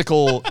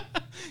whimsical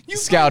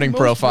scouting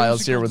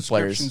profiles here with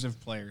players. Of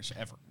players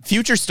ever.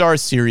 Future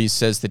Stars series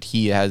says that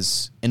he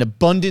has an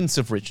abundance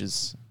of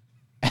riches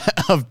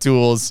of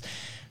tools,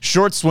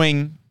 short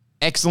swing,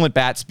 excellent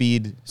bat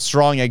speed,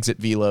 strong exit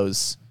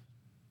velos.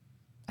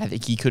 I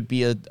think he could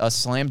be a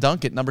slam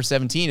dunk at number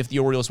 17 if the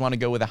Orioles want to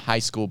go with a high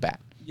school bat.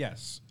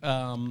 Yes.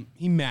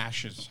 He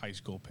mashes high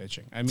school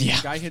pitching. I mean, the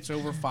guy hits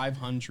over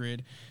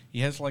 500. He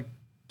has like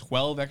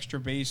 12 extra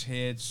base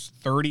hits,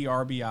 30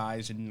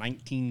 RBIs in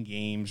 19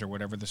 games or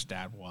whatever the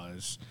stat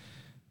was.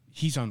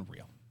 He's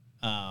unreal.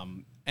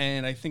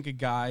 And I think a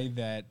guy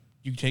that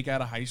you take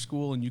out of high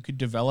school and you could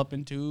develop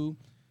into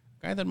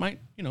a guy that might,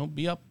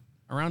 be up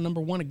around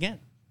number 1 again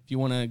if you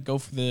want to go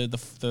for the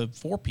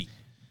 4P.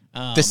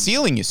 The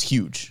ceiling is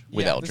huge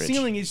with Eldridge. The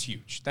ceiling is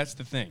huge. That's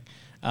the thing.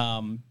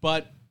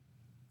 But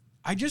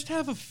I just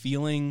have a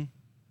feeling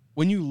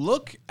when you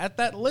look at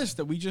that list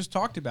that we just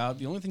talked about,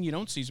 the only thing you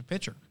don't see is a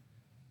pitcher,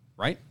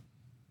 right?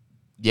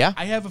 Yeah.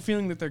 I have a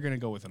feeling that they're going to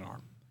go with an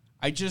arm.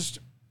 That's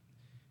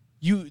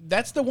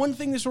the one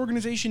thing this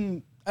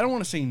organization, I don't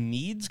want to say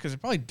needs because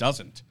it probably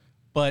doesn't.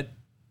 But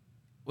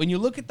when you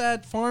look at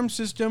that farm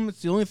system,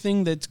 it's the only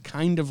thing that's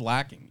kind of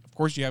lacking. Of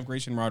course, you have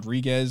Grayson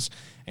Rodriguez,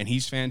 and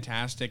he's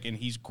fantastic, and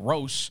he's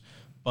gross,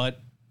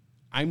 but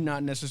I'm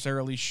not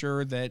necessarily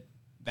sure that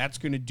that's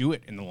going to do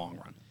it in the long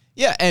run.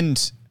 Yeah,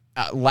 and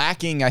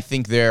lacking, I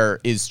think there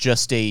is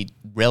just a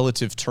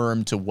relative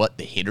term to what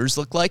the hitters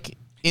look like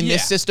in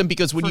this system,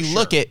 because when you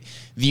look at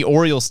the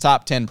Orioles'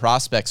 top 10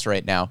 prospects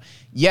right now,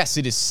 yes,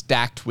 it is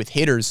stacked with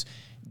hitters.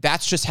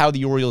 That's just how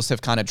the Orioles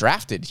have kind of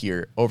drafted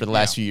here over the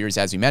last few years,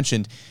 as you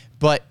mentioned.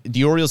 But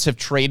the Orioles have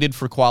traded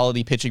for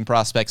quality pitching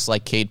prospects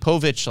like Cade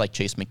Povich, like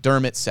Chase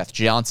McDermott, Seth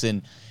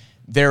Johnson.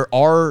 There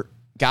are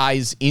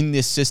guys in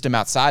this system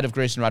outside of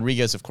Grayson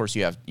Rodriguez. Of course,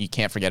 you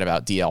can't forget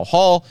about DL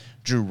Hall.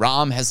 Drew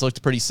Rahm has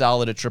looked pretty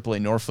solid at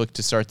AAA Norfolk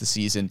to start the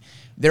season.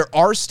 There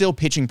are still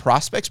pitching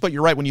prospects, but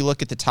you're right. When you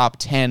look at the top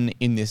 10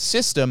 in this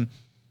system,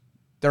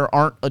 there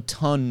aren't a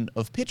ton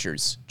of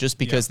pitchers just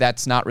because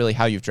that's not really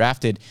how you've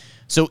drafted.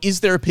 So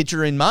is there a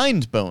pitcher in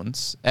mind,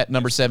 Bones, at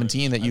number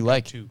 17 that you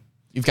like? Two.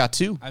 You've got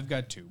two? I've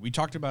got two. We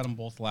talked about them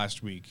both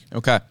last week.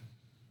 Okay.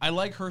 I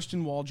like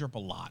Hurston Waldrop a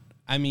lot.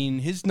 I mean,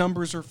 his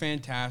numbers are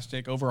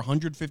fantastic. Over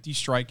 150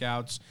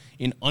 strikeouts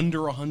in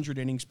under 100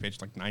 innings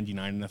pitched, like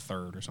 99 and a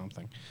third or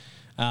something.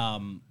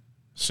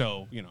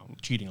 So,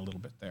 cheating a little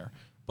bit there.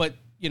 But,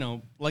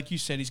 like you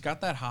said, he's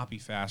got that hoppy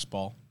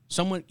fastball.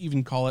 Some would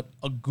even call it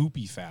a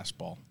goopy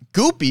fastball.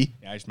 Goopy?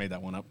 Yeah, I just made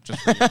that one up. Just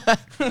for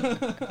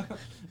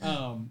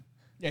you.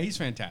 Yeah, he's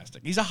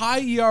fantastic. He's a high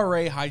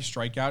ERA, high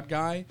strikeout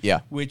guy. Yeah.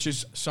 Which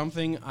is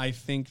something I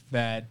think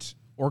that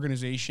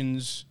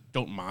organizations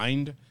don't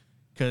mind,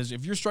 because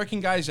if you're striking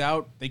guys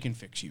out, they can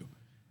fix you.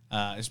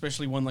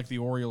 Especially one like the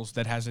Orioles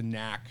that has a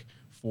knack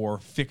for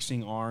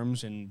fixing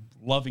arms and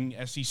loving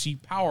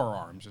SEC power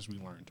arms, as we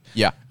learned.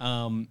 Yeah.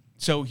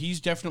 So he's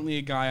definitely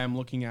a guy I'm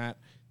looking at.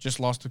 Just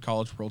lost the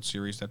College World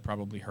Series. That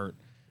probably hurt.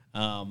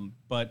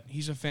 But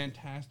he's a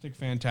fantastic,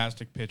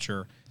 fantastic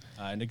pitcher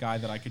and a guy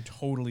that I could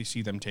totally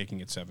see them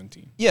taking at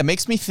 17. Yeah, it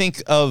makes me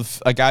think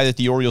of a guy that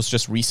the Orioles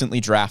just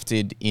recently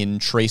drafted in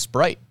Trace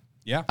Bright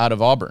out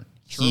of Auburn.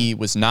 Sure. He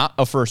was not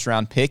a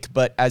first-round pick,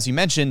 but as you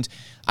mentioned,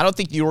 I don't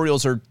think the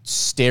Orioles are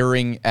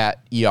staring at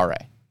ERA.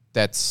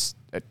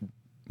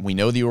 We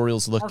know the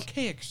Orioles look...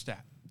 Archaic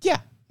stat. Yeah,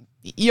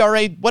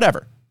 ERA,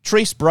 whatever.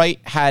 Trace Bright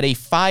had a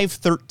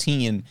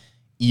 5.13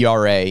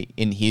 ERA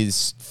in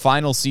his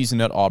final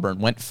season at Auburn,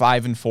 went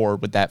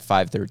 5-4 with that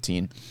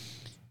 5.13.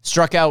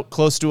 Struck out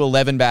close to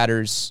 11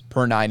 batters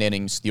per 9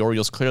 innings. The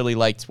Orioles clearly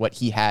liked what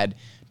he had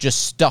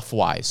just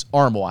stuff-wise,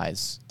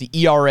 arm-wise. The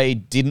ERA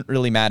didn't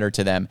really matter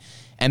to them.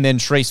 And then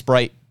Trace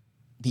Bright,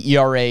 the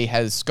ERA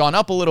has gone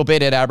up a little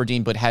bit at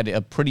Aberdeen, but had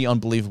a pretty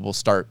unbelievable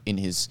start in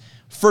his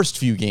first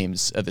few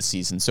games of the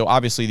season. So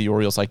obviously the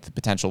Orioles liked the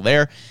potential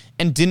there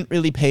and didn't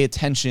really pay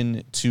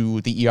attention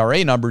to the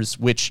ERA numbers,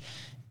 which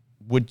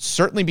would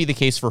certainly be the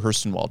case for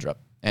Hurston Waldrop.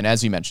 And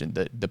as you mentioned,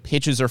 the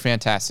pitches are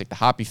fantastic. The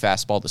hoppy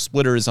fastball, the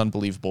splitter is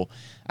unbelievable.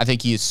 I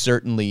think he is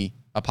certainly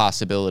a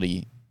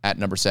possibility at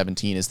number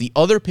 17. Is the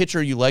other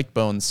pitcher you liked,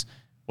 Bones,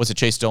 was it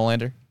Chase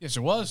Dollander? Yes,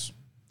 it was.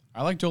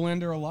 I like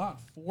Dollander a lot.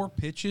 4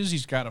 pitches.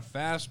 He's got a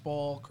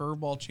fastball,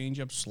 curveball,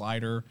 changeup,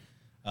 slider.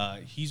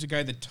 He's a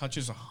guy that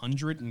touches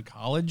 100 in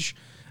college,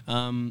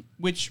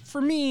 which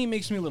for me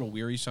makes me a little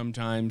weary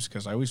sometimes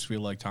because I always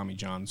feel like Tommy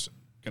John's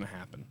going to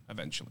happen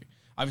eventually.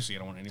 Obviously, I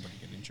don't want anybody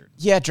to get injured.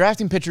 Yeah,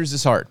 drafting pitchers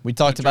is hard. We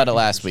talked about it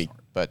last week,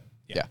 but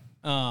yeah.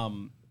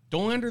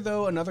 Dollander,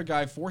 though, another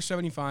guy,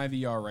 4.75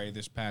 ERA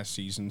this past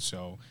season,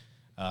 so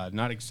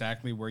not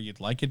exactly where you'd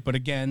like it. But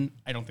again,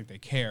 I don't think they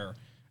care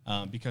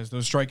because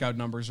those strikeout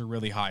numbers are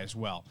really high as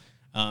well.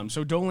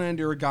 So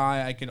Dollander, a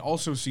guy I could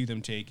also see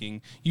them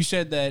taking. You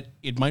said that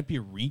it might be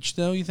a reach,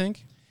 though, you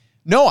think?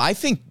 No, I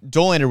think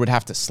Dollander would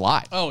have to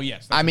slide. Oh,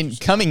 yes. I mean,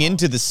 coming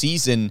into the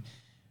season,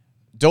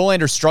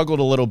 Dollander struggled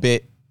a little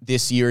bit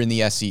this year in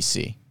the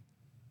SEC.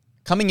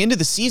 Coming into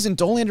the season,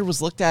 Dollander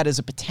was looked at as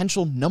a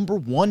potential number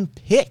 1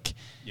 pick.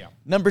 Yeah.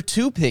 Number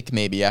 2 pick,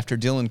 maybe, after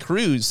Dylan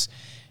Cruz.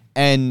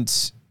 And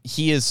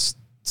he has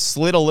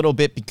slid a little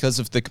bit because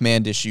of the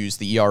command issues.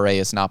 The ERA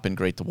has not been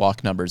great. The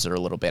walk numbers are a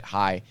little bit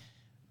high.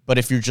 But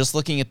if you're just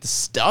looking at the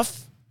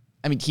stuff,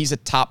 I mean, he's a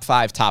top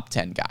 5, top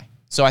 10 guy.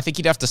 So I think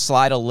he'd have to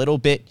slide a little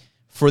bit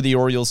for the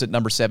Orioles at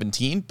number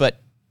 17,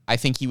 but I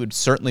think he would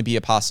certainly be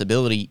a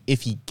possibility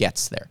if he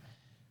gets there.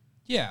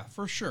 Yeah,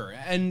 for sure.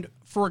 And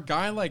for a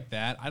guy like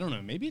that, I don't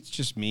know, maybe it's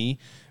just me,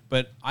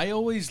 but I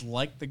always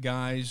like the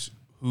guys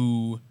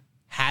who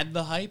had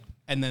the hype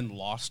and then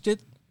lost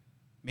it.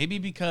 Maybe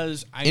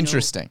because I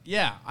Interesting.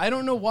 Yeah, I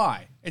don't know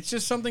why. It's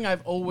just something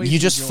I've always You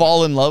just enjoyed.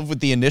 fall in love with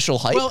the initial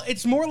hype? Well,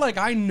 it's more like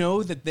I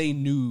know that they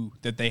knew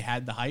that they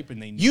had the hype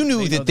and they knew You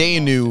knew that they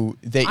knew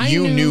that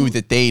you knew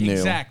that they knew.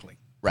 Exactly.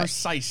 Right.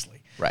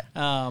 Precisely. Right.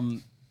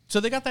 So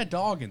they got that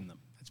dog in them.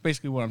 That's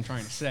basically what I'm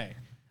trying to say.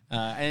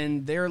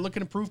 And they're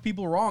looking to prove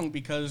people wrong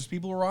because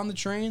people were on the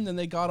train, then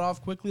they got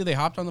off quickly. They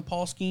hopped on the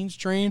Paul Skeens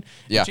train.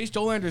 Yeah. Chase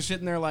Dollander's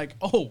sitting there like,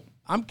 oh,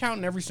 I'm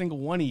counting every single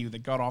one of you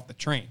that got off the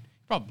train.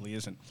 Probably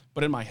isn't,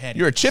 but in my head,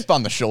 You're a chip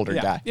on the shoulder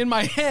guy. In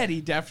my head, he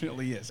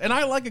definitely is. And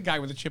I like a guy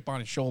with a chip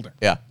on his shoulder.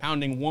 Yeah.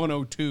 Pounding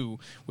 102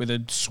 with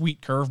a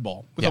sweet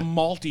curveball, with a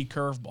malty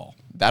curveball.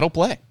 That'll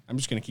play. I'm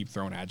just going to keep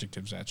throwing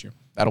adjectives at you.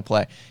 That'll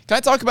play. Can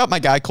I talk about my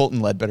guy, Colton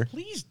Ledbetter?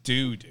 Please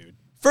do, dude.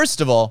 First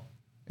of all,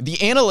 the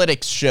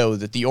analytics show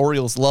that the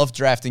Orioles love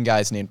drafting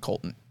guys named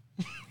Colton.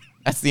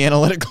 That's the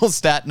analytical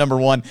stat number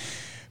 1.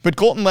 But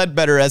Colton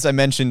Ledbetter, as I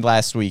mentioned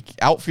last week,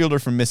 outfielder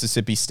from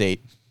Mississippi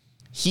State,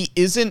 he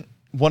isn't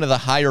one of the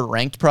higher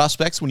ranked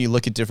prospects when you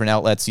look at different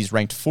outlets. He's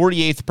ranked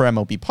 48th per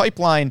MLB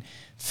Pipeline,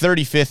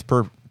 35th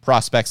per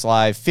Prospects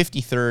Live,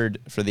 53rd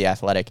for The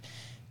Athletic.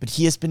 But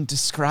he has been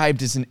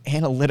described as an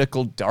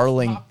analytical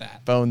darling,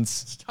 Bones.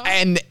 Stop.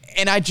 And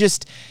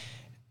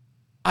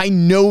I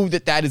know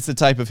that is the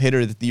type of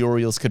hitter that the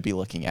Orioles could be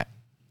looking at.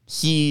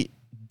 He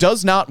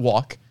does not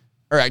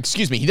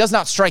he does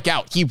not strike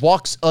out. He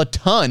walks a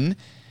ton.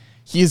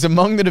 He is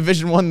among the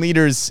Division I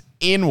leaders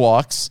in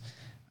walks.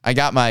 I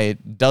got my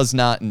does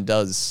not and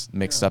does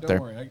mixed up there.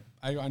 Don't worry,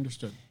 I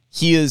understood.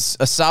 He is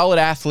a solid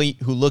athlete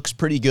who looks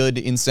pretty good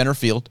in center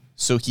field,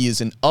 so he is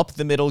an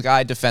up-the-middle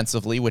guy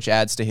defensively, which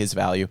adds to his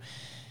value.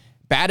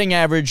 Batting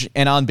average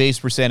and on-base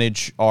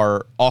percentage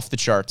are off the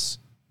charts.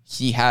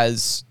 He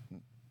has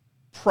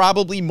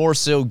probably more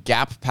so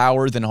gap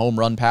power than home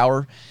run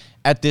power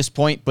at this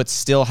point, but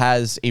still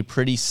has a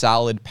pretty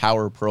solid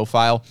power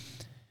profile.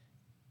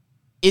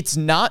 It's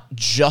not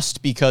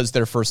just because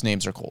their first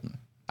names are Colton.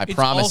 I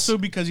promise. It's also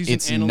because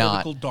he's an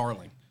analytical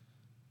darling.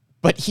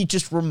 But he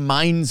just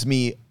reminds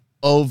me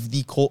of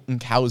the Colton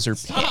Cowser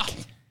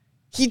pick.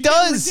 He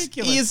does.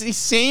 He is the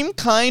same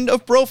kind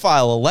of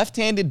profile, a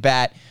left-handed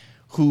bat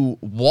who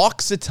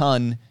walks a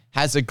ton,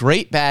 has a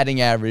great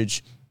batting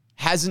average,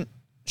 hasn't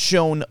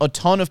shown a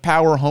ton of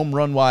power home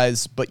run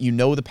wise, but you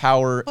know the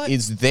power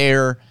is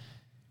there.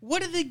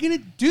 What are they going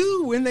to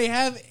do when they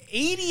have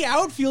 80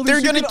 outfielders?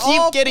 They're going to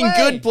keep getting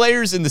good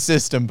players in the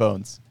system,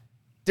 Bones.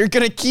 They're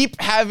going to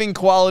keep having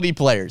quality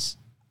players.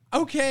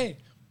 Okay,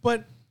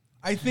 but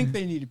I think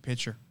they need a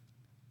pitcher.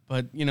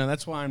 But,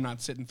 that's why I'm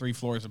not sitting 3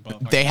 floors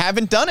above. They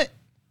haven't done it.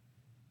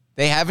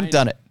 They haven't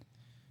done it.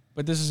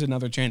 But this is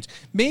another chance.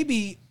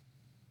 Maybe,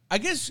 I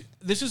guess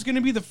this is going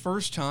to be the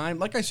first time,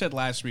 like I said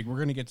last week, we're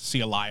going to get to see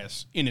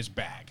Elias in his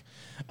bag.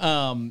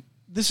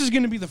 This is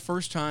going to be the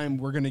first time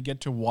we're going to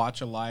get to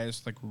watch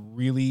Elias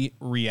really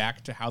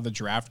react to how the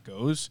draft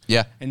goes.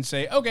 Yeah. And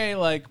say, okay,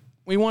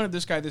 we wanted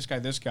this guy,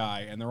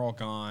 and they're all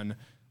gone.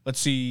 Let's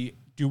see,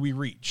 do we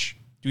reach?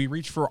 Do we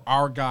reach for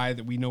our guy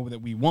that we know that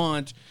we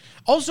want?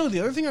 Also, the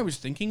other thing I was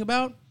thinking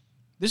about,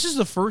 this is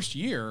the first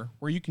year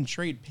where you can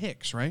trade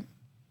picks, right?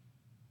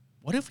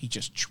 What if we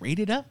just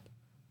traded up?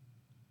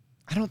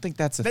 I don't think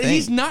that's a thing.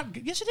 He's not.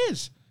 Yes, it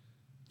is.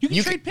 You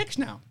can trade picks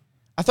now.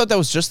 I thought that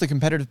was just the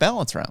competitive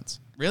balance rounds.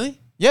 Really?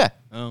 Yeah.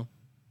 Oh.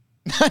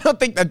 I don't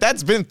think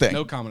that's been a thing.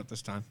 No comment at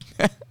this time.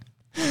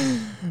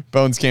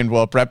 Bones came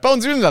well prepped.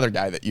 Bones, who's another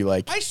guy that you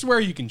like? I swear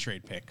you can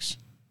trade picks.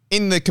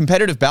 In the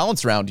competitive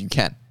balance round, you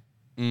can.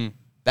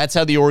 That's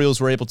how the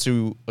Orioles were able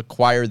to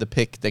acquire the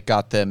pick that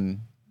got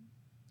them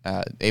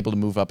able to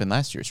move up in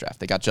last year's draft.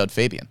 They got Judd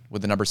Fabian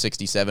with the number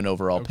 67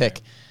 overall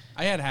pick.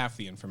 I had half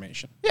the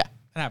information. Yeah.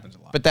 That happens a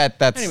lot. But that's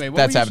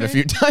happened saying? a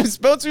few times.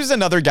 Bones, who's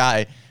another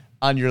guy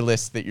on your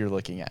list that you're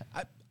looking at?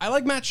 I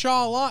like Matt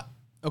Shaw a lot,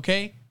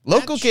 okay?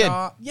 Local kid.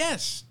 Shaw,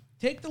 yes.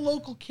 Take the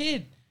local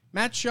kid.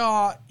 Matt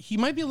Shaw, he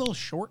might be a little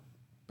short,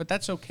 but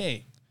that's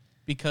okay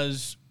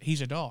because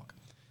he's a dog.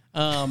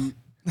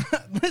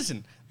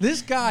 Listen,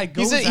 this guy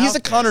goes He's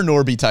a Connor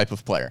Norby type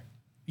of player.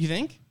 You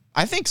think?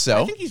 I think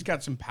so. I think he's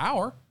got some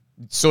power.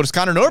 So does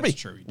Connor Norby. That's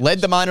true, he does.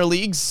 Led the minor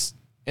leagues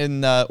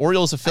in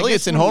Orioles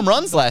affiliates in home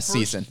runs last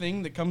season. The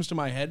thing that comes to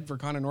my head for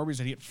Connor Norby is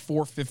that he hit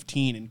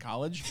 415 in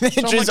college. Which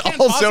I'm is can't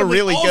also possibly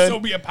really also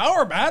good. be a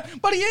power bat,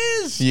 but he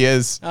is. He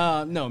is.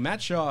 No,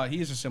 Matt Shaw,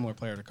 he is a similar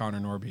player to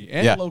Connor Norby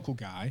and a local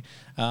guy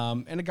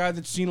and a guy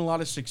that's seen a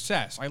lot of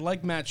success. I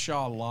like Matt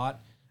Shaw a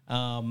lot.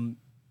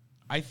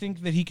 I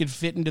think that he could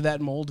fit into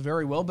that mold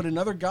very well, but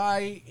another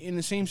guy in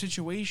the same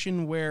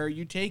situation where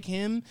you take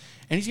him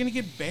and he's going to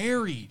get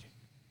buried.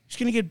 He's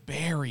going to get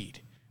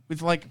buried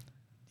with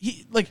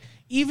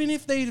even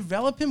if they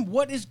develop him,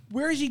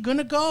 where is he going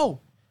to go?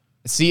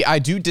 See, I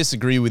do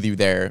disagree with you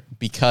there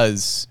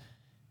because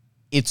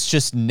it's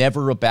just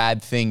never a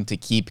bad thing to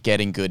keep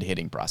getting good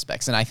hitting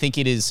prospects. And I think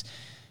it is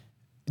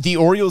the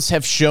Orioles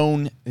have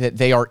shown that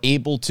they are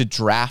able to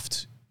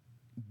draft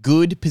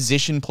good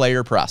position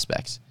player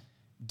prospects,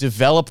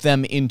 develop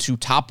them into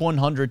top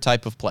 100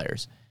 type of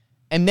players,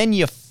 and then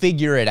you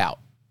figure it out.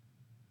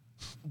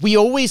 We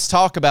always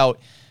talk about,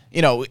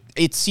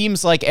 it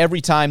seems like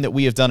every time that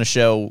we have done a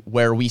show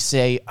where we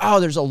say, oh,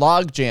 there's a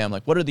log jam,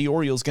 what are the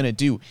Orioles going to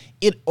do?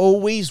 It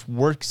always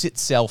works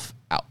itself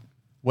out,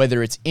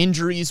 whether it's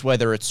injuries,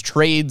 whether it's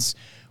trades,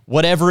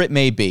 whatever it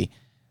may be.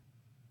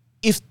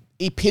 If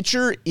a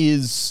pitcher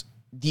is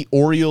the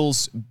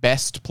Orioles'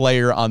 best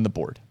player on the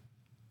board,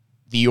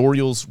 the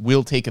Orioles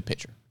will take a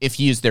pitcher if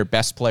he is their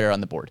best player on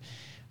the board.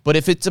 But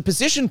if it's a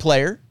position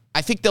player,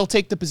 I think they'll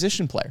take the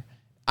position player.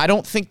 I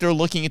don't think they're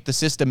looking at the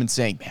system and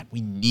saying, man,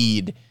 we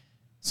need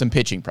some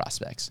pitching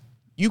prospects.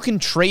 You can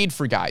trade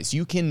for guys.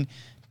 You can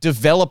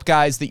develop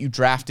guys that you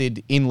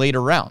drafted in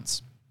later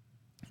rounds.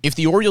 If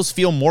the Orioles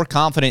feel more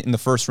confident in the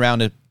first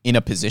round in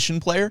a position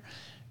player,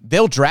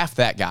 they'll draft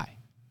that guy,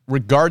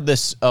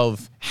 regardless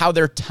of how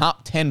their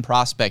top 10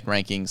 prospect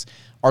rankings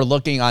are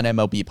looking on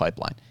MLB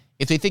Pipeline.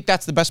 If they think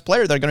that's the best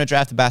player, they're going to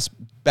draft the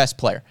best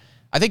player.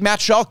 I think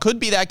Matt Shaw could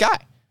be that guy.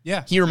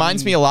 Yeah. He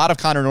reminds me a lot of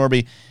Connor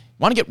Norby.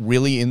 Want to get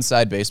really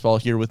inside baseball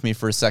here with me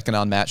for a second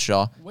on Matt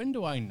Shaw? When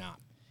do I not?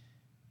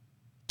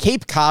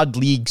 Cape Cod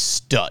League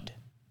stud.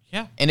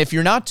 Yeah. And if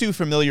you're not too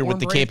familiar with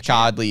the Cape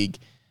Cod League,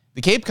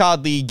 the Cape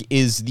Cod League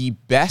is the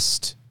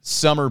best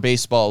summer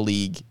baseball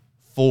league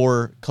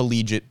for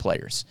collegiate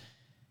players.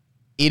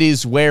 It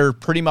is where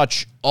pretty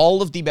much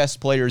all of the best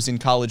players in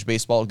college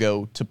baseball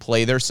go to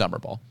play their summer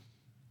ball.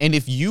 And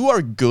if you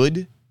are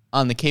good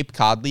on the Cape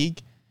Cod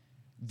League,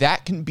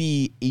 that can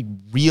be a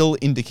real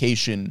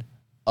indication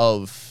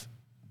of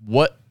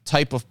what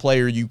type of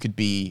player you could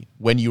be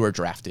when you are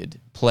drafted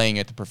playing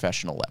at the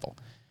professional level.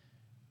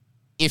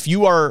 If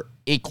you are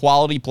a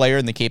quality player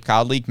in the Cape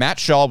Cod League, Matt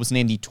Shaw was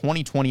named the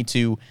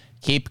 2022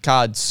 Cape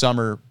Cod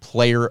Summer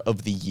Player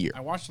of the Year.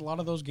 I watched a lot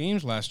of those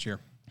games last year.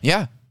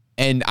 Yeah.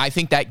 And I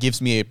think that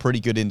gives me a pretty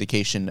good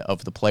indication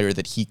of the player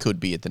that he could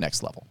be at the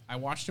next level. I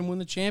watched him win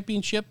the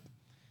championship.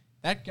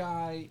 That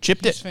guy,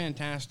 he's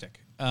fantastic.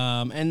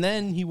 And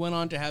then he went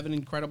on to have an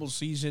incredible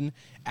season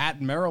at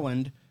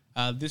Maryland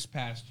this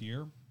past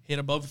year. Hit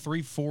above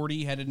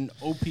 340, had an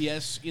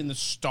OPS in the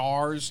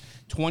stars,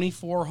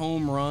 24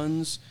 home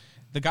runs.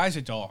 The guy's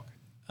a dog.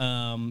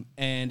 And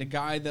a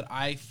guy that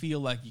I feel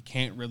like you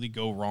can't really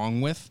go wrong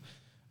with.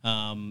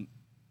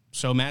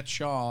 So Matt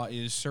Shaw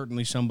is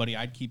certainly somebody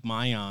I'd keep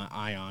my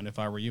eye on if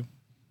I were you.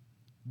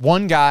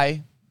 One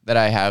guy that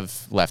I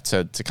have left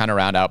to kind of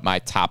round out my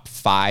top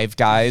 5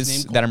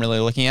 guys that I'm really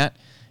looking at.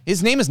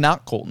 His name is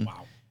not Colton,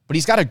 but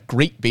he's got a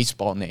great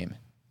baseball name.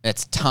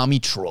 That's Tommy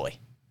Troy.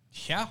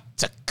 Yeah.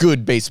 It's a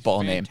good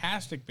baseball name.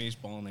 Fantastic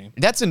baseball name.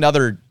 That's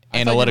another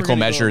analytical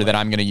measure that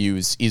I'm going to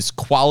use is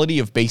quality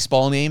of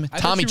baseball name.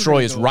 Tommy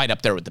Troy is right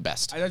up there with the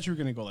best. I thought you were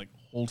going to go like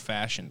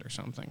old-fashioned or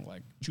something,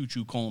 like Choo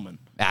Choo Coleman.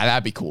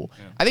 That'd be cool.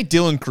 Yeah. I think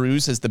Dylan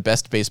Cruz has the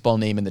best baseball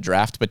name in the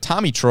draft, but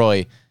Tommy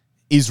Troy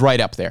is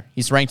right up there.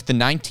 He's ranked the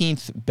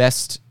 19th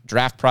best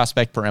draft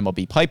prospect per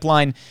MLB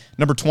Pipeline,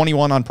 number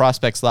 21 on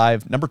Prospects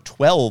Live, number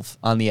 12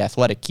 on The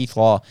Athletic. Keith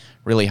Law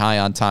really high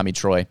on Tommy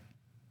Troy.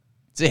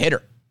 It's a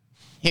hitter.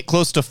 Hit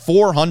close to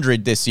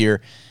 400 this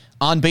year.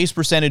 On base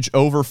percentage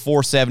over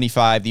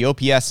 475. The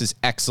OPS is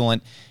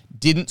excellent.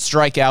 Didn't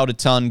strike out a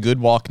ton. Good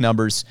walk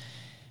numbers.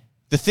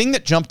 The thing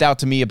that jumped out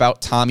to me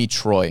about Tommy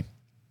Troy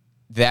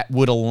that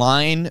would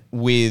align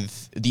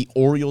with the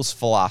Orioles'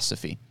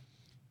 philosophy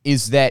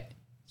is that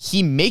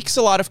he makes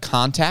a lot of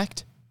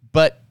contact,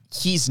 but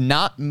he's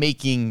not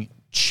making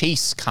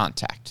chase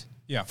contact.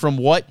 Yeah. From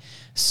what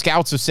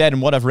scouts have said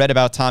and what I've read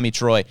about Tommy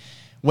Troy,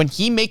 when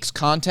he makes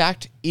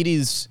contact, it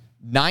is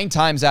 9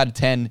 times out of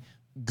 10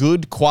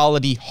 good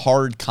quality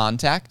hard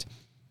contact.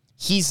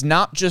 He's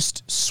not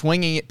just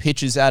swinging at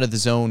pitches out of the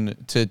zone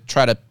to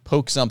try to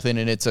poke something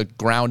and it's a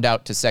ground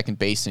out to second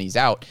base and he's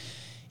out.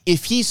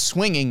 If he's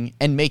swinging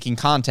and making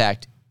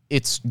contact,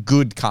 it's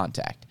good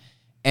contact.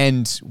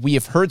 And we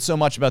have heard so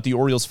much about the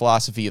Orioles'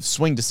 philosophy of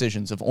swing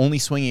decisions, of only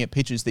swinging at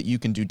pitches that you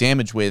can do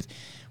damage with,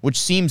 which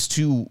seems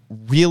to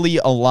really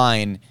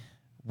align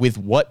with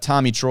what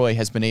Tommy Troy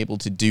has been able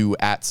to do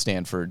at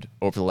Stanford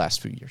over the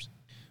last few years.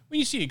 When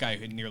you see a guy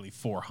hit nearly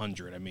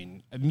 400, I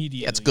mean,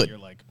 immediately that's good. You're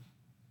like,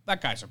 that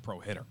guy's a pro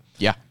hitter.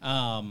 Yeah.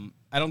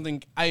 I don't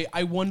think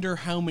I wonder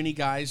how many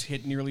guys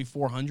hit nearly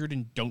 400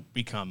 and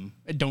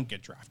don't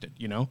get drafted,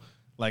 you know?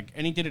 Like,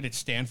 and he did it at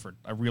Stanford,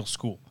 a real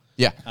school.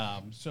 Yeah.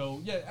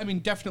 So, yeah, I mean,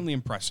 definitely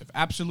impressive.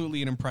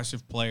 Absolutely an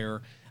impressive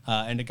player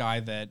and a guy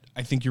that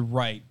I think you're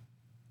right,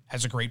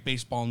 has a great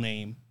baseball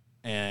name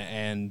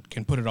and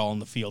can put it all in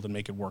the field and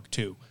make it work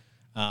too.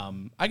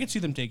 I could see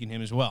them taking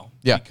him as well.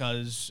 Yeah.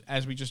 Because,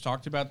 as we just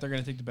talked about, they're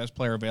going to take the best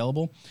player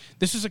available.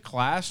 This is a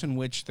class in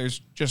which there's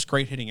just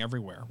great hitting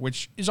everywhere,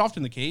 which is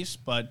often the case,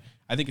 but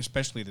I think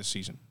especially this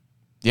season.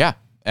 Yeah.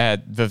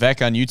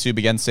 Vivek on YouTube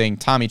again saying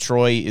Tommy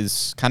Troy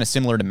is kind of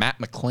similar to Matt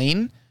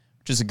McClain,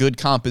 which is a good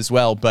comp as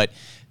well. But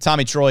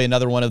Tommy Troy,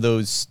 another one of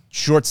those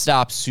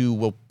shortstops who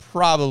will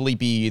probably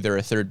be either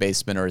a third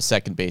baseman or a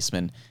second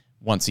baseman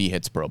once he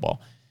hits pro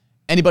ball.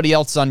 Anybody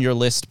else on your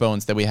list,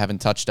 Bones, that we haven't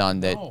touched on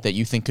that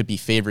you think could be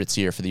favorites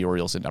here for the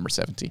Orioles at number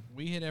 17?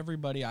 We hit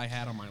everybody I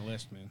had on my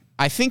list, man.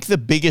 I think the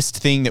biggest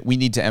thing that we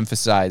need to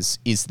emphasize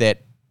is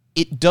that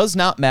it does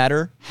not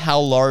matter how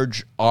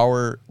large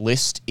our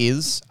list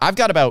is. I've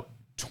got about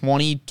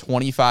 20,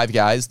 25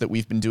 guys that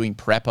we've been doing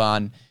prep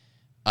on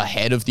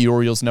ahead of the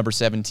Orioles number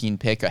 17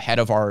 pick, ahead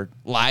of our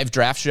live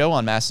draft show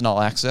on Mass and All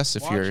Access.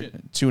 If you're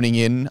tuning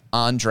in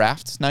on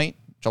draft night,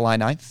 July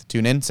 9th,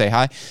 tune in, say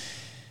hi.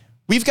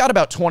 We've got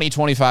about 20,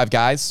 25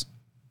 guys.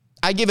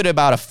 I give it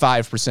about a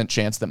 5%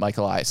 chance that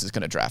Michael Elias is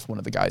going to draft one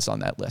of the guys on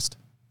that list.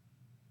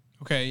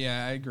 Okay,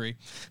 yeah, I agree.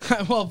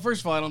 Well,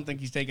 first of all, I don't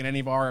think he's taking any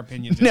of our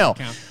opinions into No,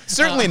 account.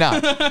 certainly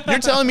not. You're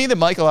telling me that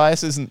Michael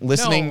Elias isn't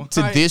listening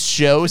to this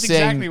show that's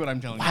saying, exactly what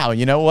I'm telling you. Wow,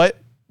 you know what?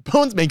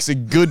 Bones makes a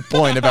good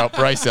point about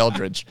Bryce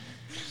Eldridge.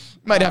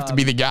 Might have to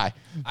be the guy.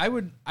 I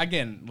would,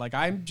 again, like,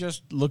 I'm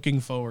just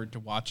looking forward to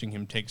watching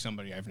him take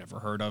somebody I've never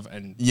heard of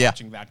and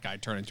watching that guy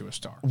turn into a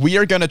star. We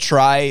are going to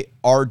try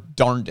our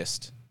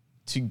darndest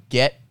to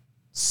get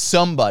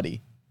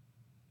somebody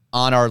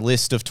on our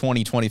list of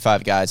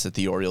 25 guys that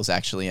the Orioles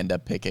actually end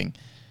up picking.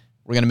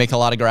 We're going to make a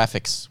lot of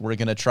graphics. We're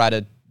going to try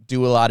to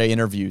do a lot of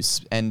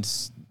interviews, and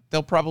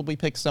they'll probably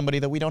pick somebody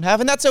that we don't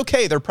have, and that's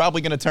okay. They're probably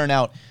going to turn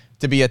out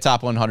to be a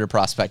top 100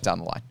 prospect on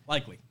the line.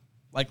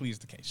 Likely is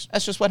the case.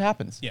 That's just what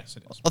happens. Yes,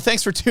 it is. Well,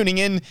 thanks for tuning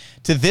in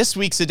to this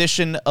week's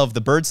edition of The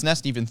Bird's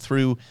Nest, even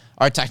through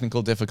our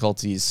technical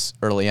difficulties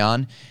early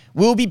on.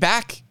 We'll be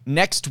back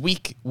next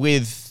week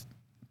with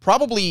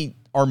probably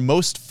our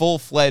most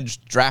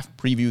full-fledged draft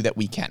preview that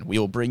we can. We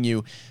will bring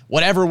you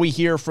whatever we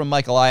hear from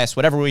Mike Elias,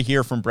 whatever we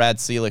hear from Brad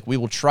Selick. We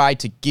will try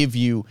to give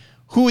you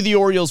who the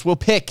Orioles will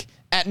pick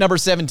at number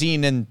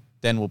 17, and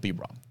then we'll be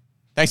wrong.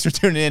 Thanks for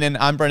tuning in, and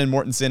I'm Brendan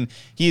Mortensen.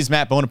 He is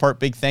Matt Bonaparte.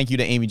 Big thank you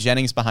to Amy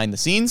Jennings behind the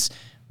scenes.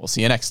 We'll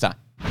see you next time.